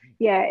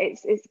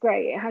it's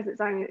great. It has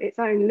its own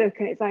look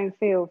and its own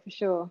feel for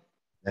sure.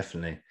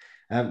 Definitely.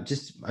 I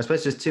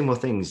suppose just two more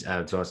things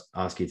to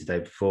ask you today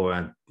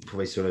before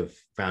we sort of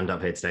round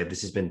up here today.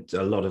 This has been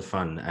a lot of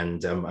fun,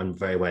 and I'm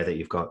very aware that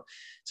you've got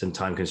some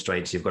time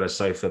constraints. You've got a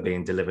sofa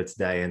being delivered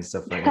today and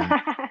stuff like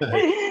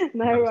that.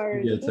 No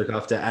worries. To look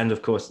after, and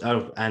of course,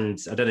 and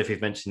I don't know if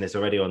you've mentioned this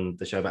already on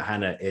the show, but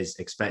Hannah is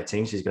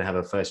expecting. She's going to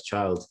have her first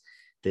child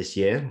this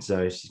year,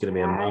 so she's going to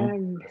be a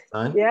mum.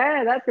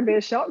 Yeah, that's going to be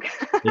a shock.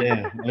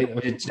 Yeah.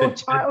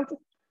 Child.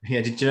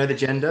 Yeah, did you know the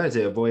gender? Is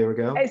it a boy or a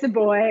girl? It's a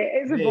boy.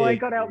 It's a boy.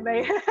 God help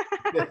me. No,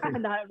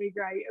 it'd be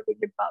great. It'd be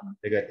good fun.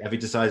 Have you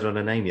decided on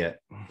a name yet?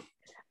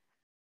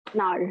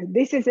 No,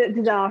 this is a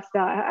disaster.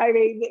 I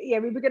mean, yeah,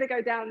 we were going to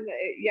go down,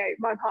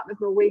 my partner's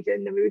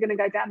Norwegian, and we were going to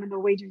go down the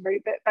Norwegian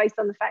route, but based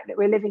on the fact that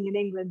we're living in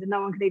England and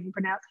no one can even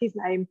pronounce his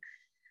name,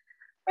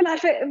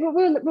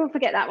 we'll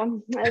forget that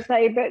one, I'd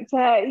say. But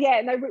no,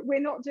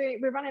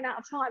 we're running out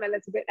of time a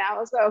little bit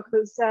now as well,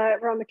 because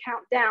we're on the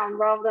countdown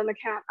rather than the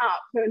count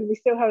up, and we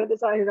still haven't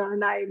decided on a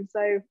name.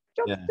 So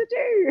jobs to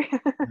do.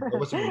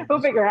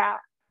 We'll figure it out.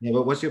 Yeah,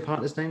 well, what's your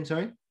partner's name?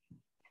 Sorry.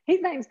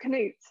 His name's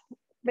Knut,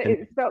 but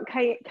it's spelled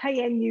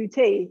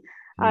Knut.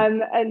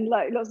 And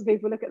like lots of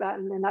people look at that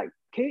and they're like,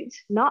 Coot,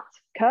 Nut,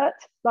 Kurt,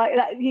 like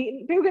that.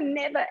 People can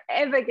never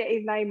ever get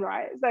his name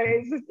right. So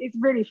it's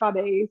really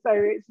funny. So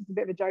it's just a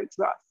bit of a joke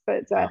to us.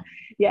 But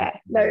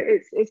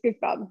it's good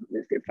fun.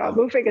 It's good fun.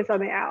 We'll figure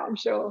something out, I'm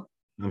sure.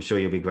 I'm sure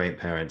you'll be great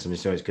parents. I'm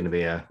sure it's going to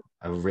be a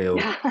real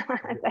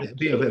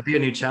it'll be a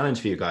new challenge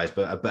for you guys,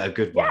 but a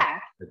good one. Yeah.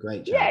 A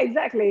great challenge. Yeah,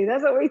 exactly.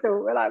 That's what we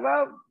thought. We're like,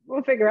 well,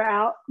 we'll figure it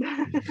out.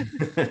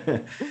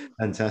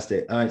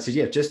 Fantastic. All right. So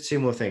yeah, just two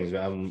more things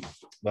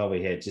while we're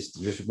here.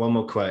 Just one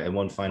more quote and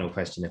one final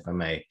question, if I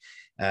may.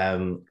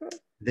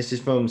 This is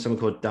from someone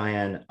called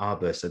Diane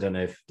Arbus. I don't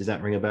know does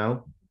that ring a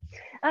bell?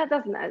 That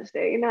doesn't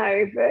actually,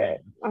 no,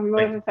 but I'm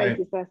more of a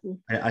faces person.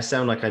 I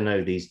sound like I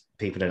know these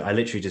people. I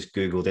literally just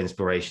Googled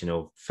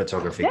inspirational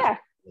photography. Yeah.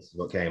 This is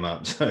what came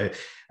up. So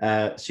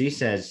she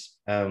says,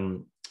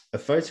 a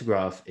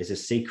photograph is a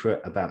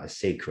secret about a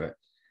secret.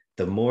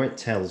 The more it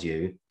tells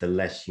you, the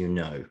less you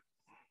know.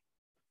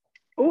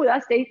 Oh,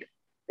 that's deep.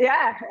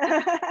 Yeah.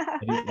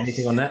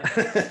 Anything on that?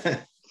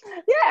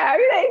 Yeah, I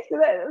mean,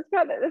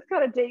 that's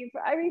kind of deep.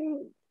 I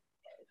mean,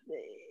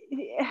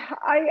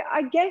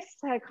 I guess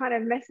her kind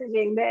of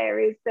messaging there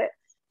is that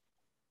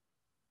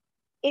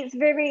it's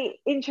very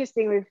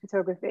interesting with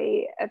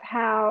photography of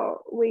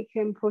how we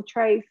can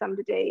portray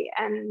somebody,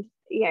 and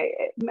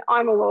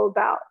I'm all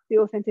about the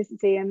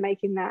authenticity and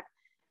making that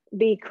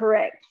be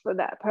correct for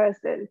that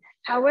person.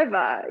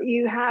 However,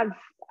 you have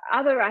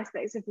other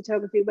aspects of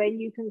photography where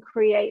you can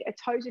create a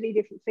totally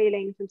different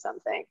feeling from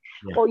something,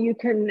 or you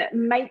can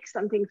make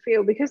something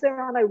feel, because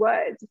there are no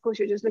words, of course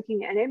you're just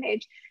looking at an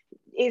image.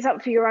 It's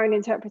up for your own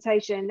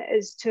interpretation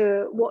as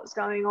to what's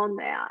going on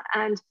there.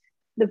 And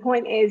the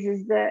point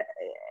is that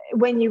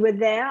when you were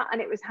there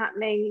and it was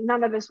happening,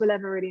 none of us will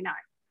ever really know.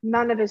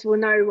 None of us will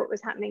know what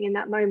was happening in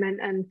that moment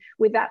and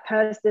with that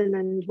person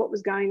and what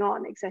was going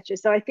on, etc.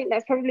 So I think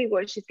that's probably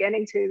what she's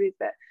getting to, is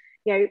that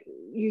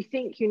you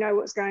think you know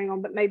what's going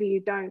on, but maybe you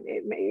don't.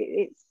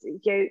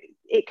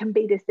 It can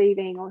be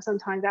deceiving, or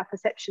sometimes our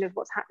perception of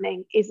what's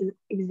happening isn't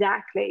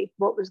exactly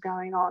what was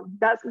going on.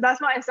 That's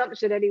my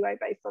assumption anyway,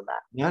 based on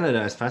that. No,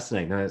 it's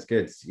fascinating. No, it's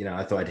good.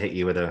 I thought I'd hit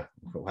you with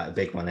quite a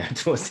big one there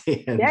towards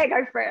the end. Yeah,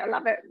 go for it. I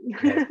love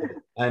it.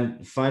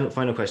 And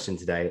final question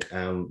today.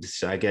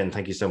 Again,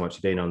 thank you so much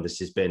for being on. This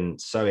has been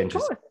so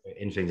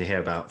interesting to hear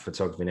about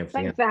photography and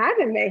everything. Thanks for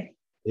having me.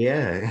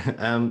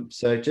 Yeah.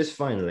 So just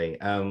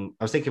finally, I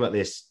was thinking about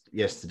this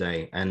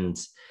yesterday, and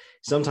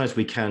sometimes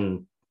we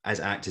can, as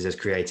actors, as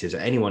creatives,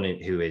 anyone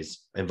who is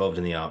involved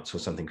in the arts or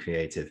something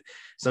creative,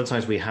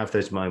 sometimes we have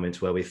those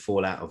moments where we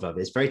fall out of love.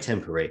 It's very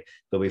temporary,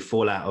 but we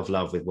fall out of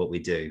love with what we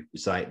do.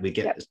 It's like we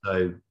get,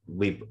 so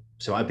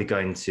I'd be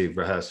going to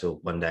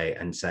rehearsal one day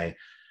and say,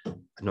 I'm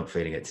not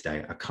feeling it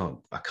today. I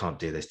can't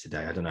do this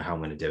today. I don't know how I'm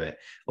going to do it.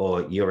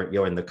 Or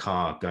you're in the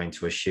car going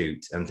to a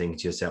shoot and thinking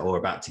to yourself, or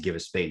about to give a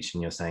speech,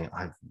 and you're saying,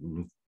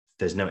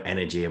 there's no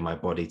energy in my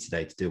body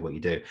today to do what you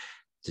do,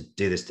 to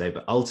do this today.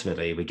 But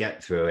ultimately we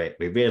get through it.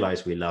 We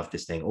realize we love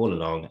this thing all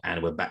along,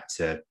 and we're back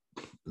to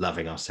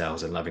loving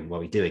ourselves and loving what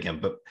we do again.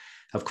 But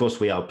of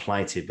course we are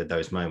plighted with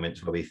those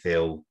moments where we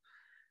feel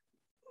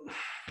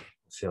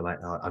like,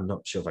 I'm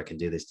not sure if I can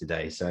do this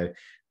today. So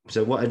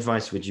what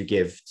advice would you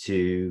give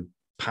to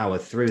power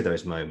through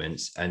those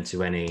moments, and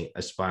to any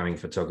aspiring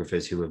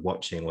photographers who are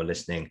watching or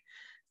listening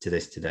to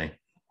this today?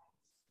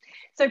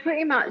 So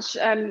pretty much,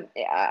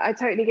 I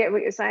totally get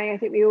what you're saying. I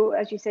think we all,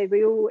 as you said,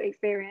 we all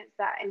experience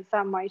that in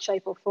some way,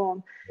 shape or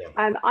form.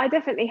 Yeah. I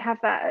definitely have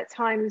that at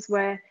times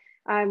where,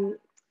 how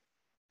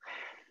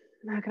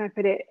can I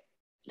put it?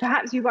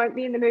 Perhaps you won't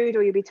be in the mood,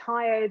 or you'll be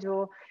tired,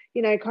 or,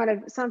 kind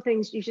of some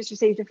things, you just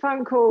received a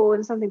phone call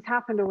and something's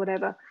happened or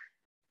whatever.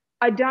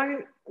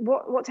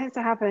 What tends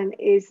to happen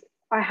is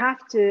I have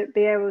to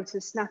be able to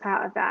snap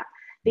out of that,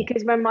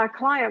 because when my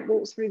client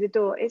walks through the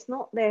door, it's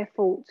not their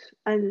fault,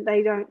 and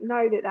they don't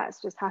know that that's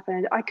just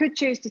happened. I could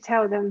choose to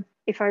tell them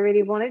if I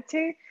really wanted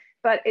to,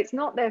 but it's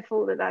not their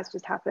fault that that's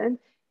just happened.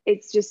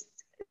 It's just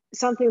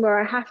something where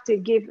I have to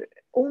give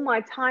all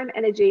my time,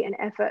 energy and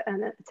effort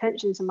and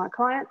attention to my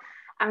client.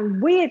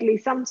 And weirdly,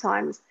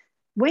 sometimes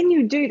when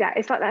you do that,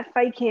 it's like that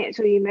faking it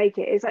till you make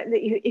it. It's like that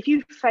if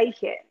you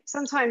fake it,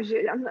 sometimes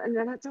and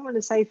I don't want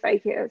to say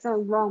fake it, it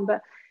sounds wrong,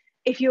 but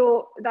if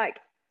you're like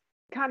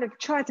kind of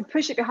try to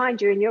push it behind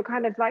you, and you're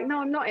kind of like,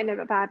 no, I'm not in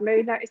a bad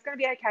mood, no, it's going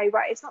to be okay,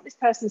 right, it's not this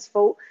person's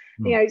fault,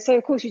 so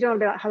of course you don't want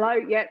to be like, hello,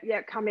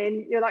 yeah, come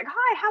in. You're like,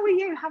 hi, how are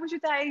you, how was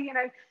your day,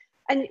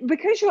 and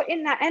because you're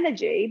in that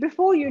energy,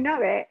 before you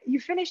know it,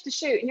 you finish the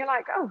shoot and you're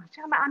like, oh,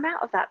 I'm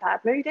out of that bad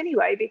mood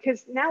anyway,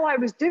 because now I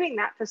was doing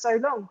that for so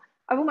long,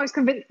 I've almost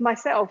convinced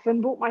myself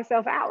and brought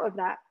myself out of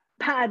that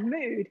bad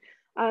mood.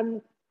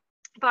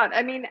 But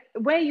I mean,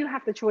 where you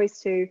have the choice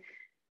to,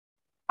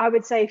 I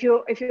would say if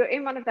you're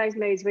in one of those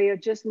moods where you're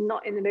just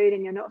not in the mood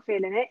and you're not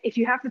feeling it, if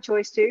you have the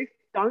choice to,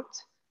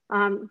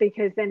 don't,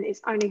 because then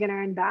it's only going to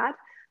end bad.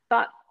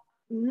 But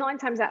 9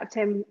 times out of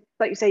 10,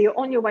 like you say, you're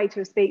on your way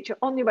to a speech, you're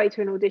on your way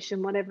to an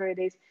audition, whatever it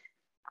is,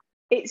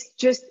 it's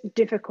just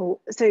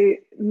difficult to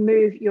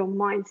move your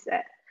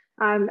mindset.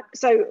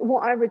 So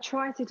what I would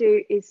try to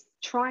do is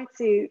try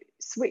to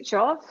switch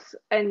off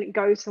and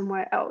go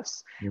somewhere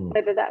else,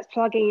 whether that's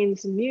plugging in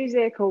some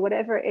music or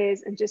whatever it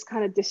is, and just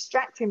kind of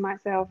distracting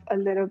myself a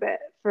little bit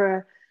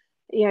for,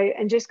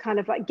 and just kind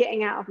of like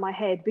getting out of my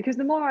head. Because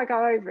the more I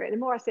go over it, the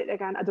more I sit there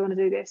going, I don't want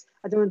to do this.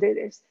 I don't want to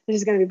do this. This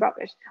is going to be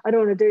rubbish. I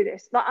don't want to do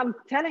this. But I'm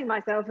telling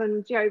myself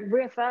and,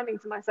 reaffirming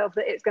to myself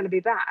that it's going to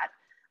be bad.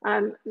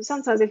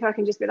 Sometimes if I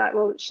can just be like,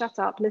 well, shut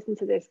up, listen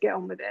to this, get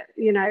on with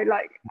it,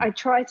 like I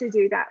try to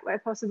do that where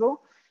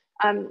possible,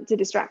 to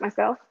distract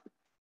myself.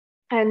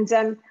 And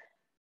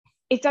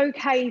it's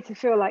okay to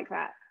feel like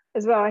that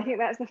as well. I think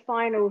that's the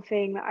final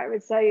thing that I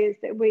would say, is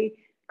that we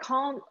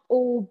can't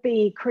all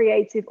be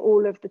creative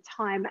all of the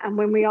time. And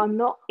when we are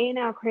not in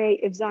our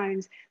creative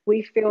zones,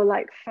 we feel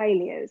like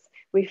failures.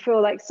 We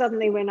feel like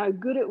suddenly we're no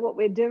good at what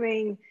we're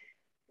doing.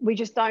 We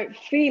just don't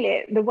feel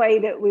it the way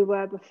that we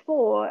were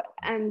before.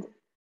 And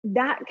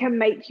that can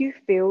make you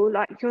feel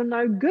like you're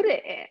no good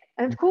at it.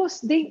 And of course,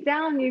 deep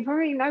down, you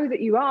probably know that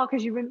you are,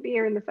 because you wouldn't be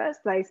here in the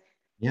first place.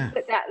 Yeah.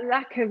 But that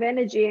lack of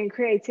energy and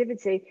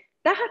creativity,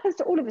 that happens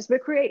to all of us. We're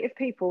creative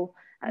people.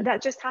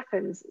 That just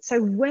happens.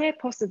 So where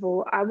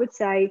possible, I would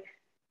say,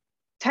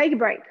 take a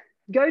break,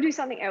 go do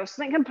something else,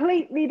 something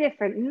completely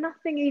different,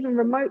 nothing even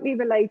remotely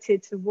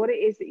related to what it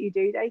is that you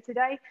do day to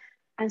day.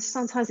 And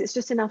sometimes it's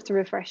just enough to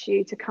refresh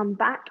you, to come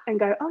back and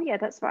go, oh yeah,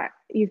 that's right.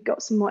 You've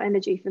got some more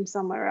energy from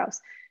somewhere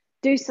else.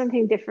 Do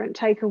something different,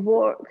 take a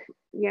walk,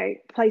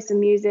 play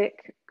some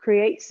music,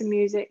 create some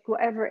music,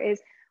 whatever it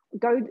is.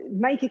 Go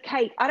make a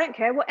cake. I don't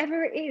care,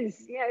 whatever it is,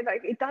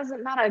 like it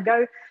doesn't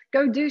matter.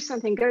 Go do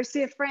something, go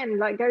see a friend,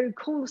 like go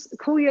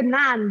call your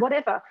nan,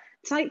 whatever.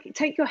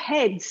 Take your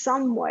head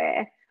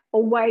somewhere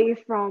away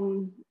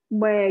from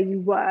where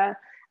you were,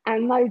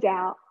 and no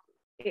doubt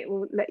it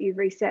will let you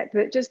reset.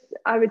 But just,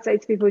 I would say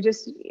to people,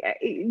 just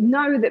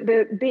know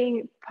that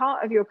being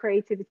part of your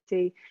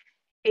creativity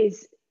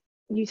is,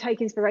 you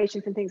take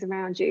inspiration from things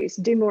around you,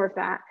 so do more of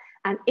that.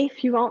 And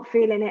if you aren't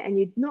feeling it and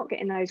you're not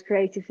getting those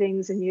creative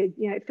things, and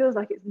it feels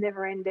like it's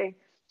never ending,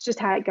 it's just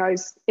how it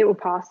goes. It will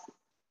pass.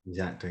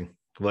 Exactly.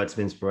 Words of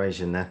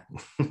inspiration there.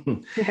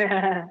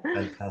 Yeah.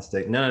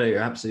 Fantastic. No, you're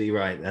absolutely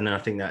right. And I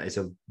think that is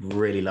a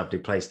really lovely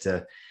place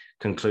to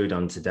conclude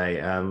on today.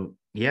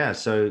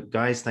 So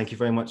guys, thank you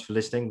very much for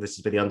listening. This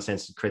has been the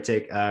Uncensored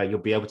Critic. You'll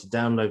be able to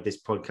download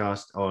this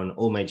podcast on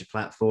all major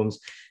platforms.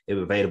 It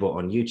will be available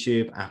on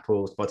YouTube,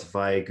 Apple,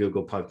 Spotify,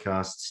 Google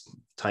Podcasts.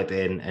 Type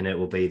it in and it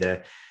will be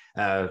there.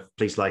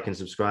 Please like and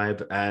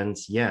subscribe. And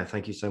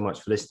thank you so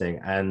much for listening.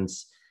 And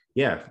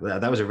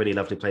that was a really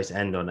lovely place to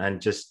end on. And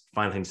just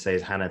final thing to say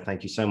is, Hannah,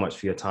 thank you so much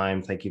for your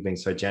time. Thank you for being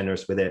so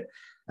generous with it,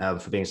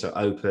 for being so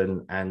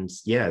open. And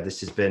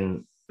this has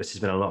been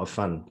a lot of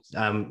fun.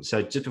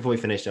 So just before we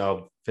finish,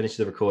 I'll finish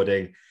the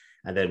recording,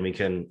 and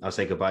then I'll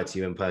say goodbye to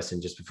you in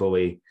person just before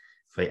we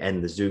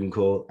end the Zoom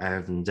call.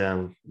 And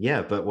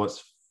but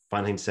what's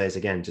final thing to say is,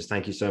 again, just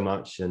thank you so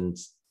much. And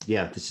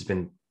this has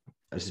been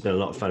a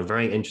lot of fun,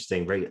 very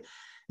interesting.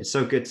 It's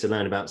so good to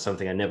learn about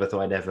something I never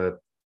thought I'd ever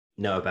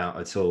know about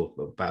at all,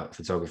 about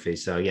photography.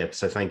 So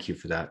so thank you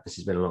for that. This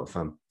has been a lot of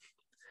fun.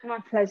 My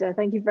pleasure.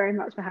 Thank you very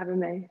much for having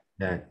me.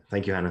 Yeah,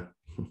 thank you, Hannah.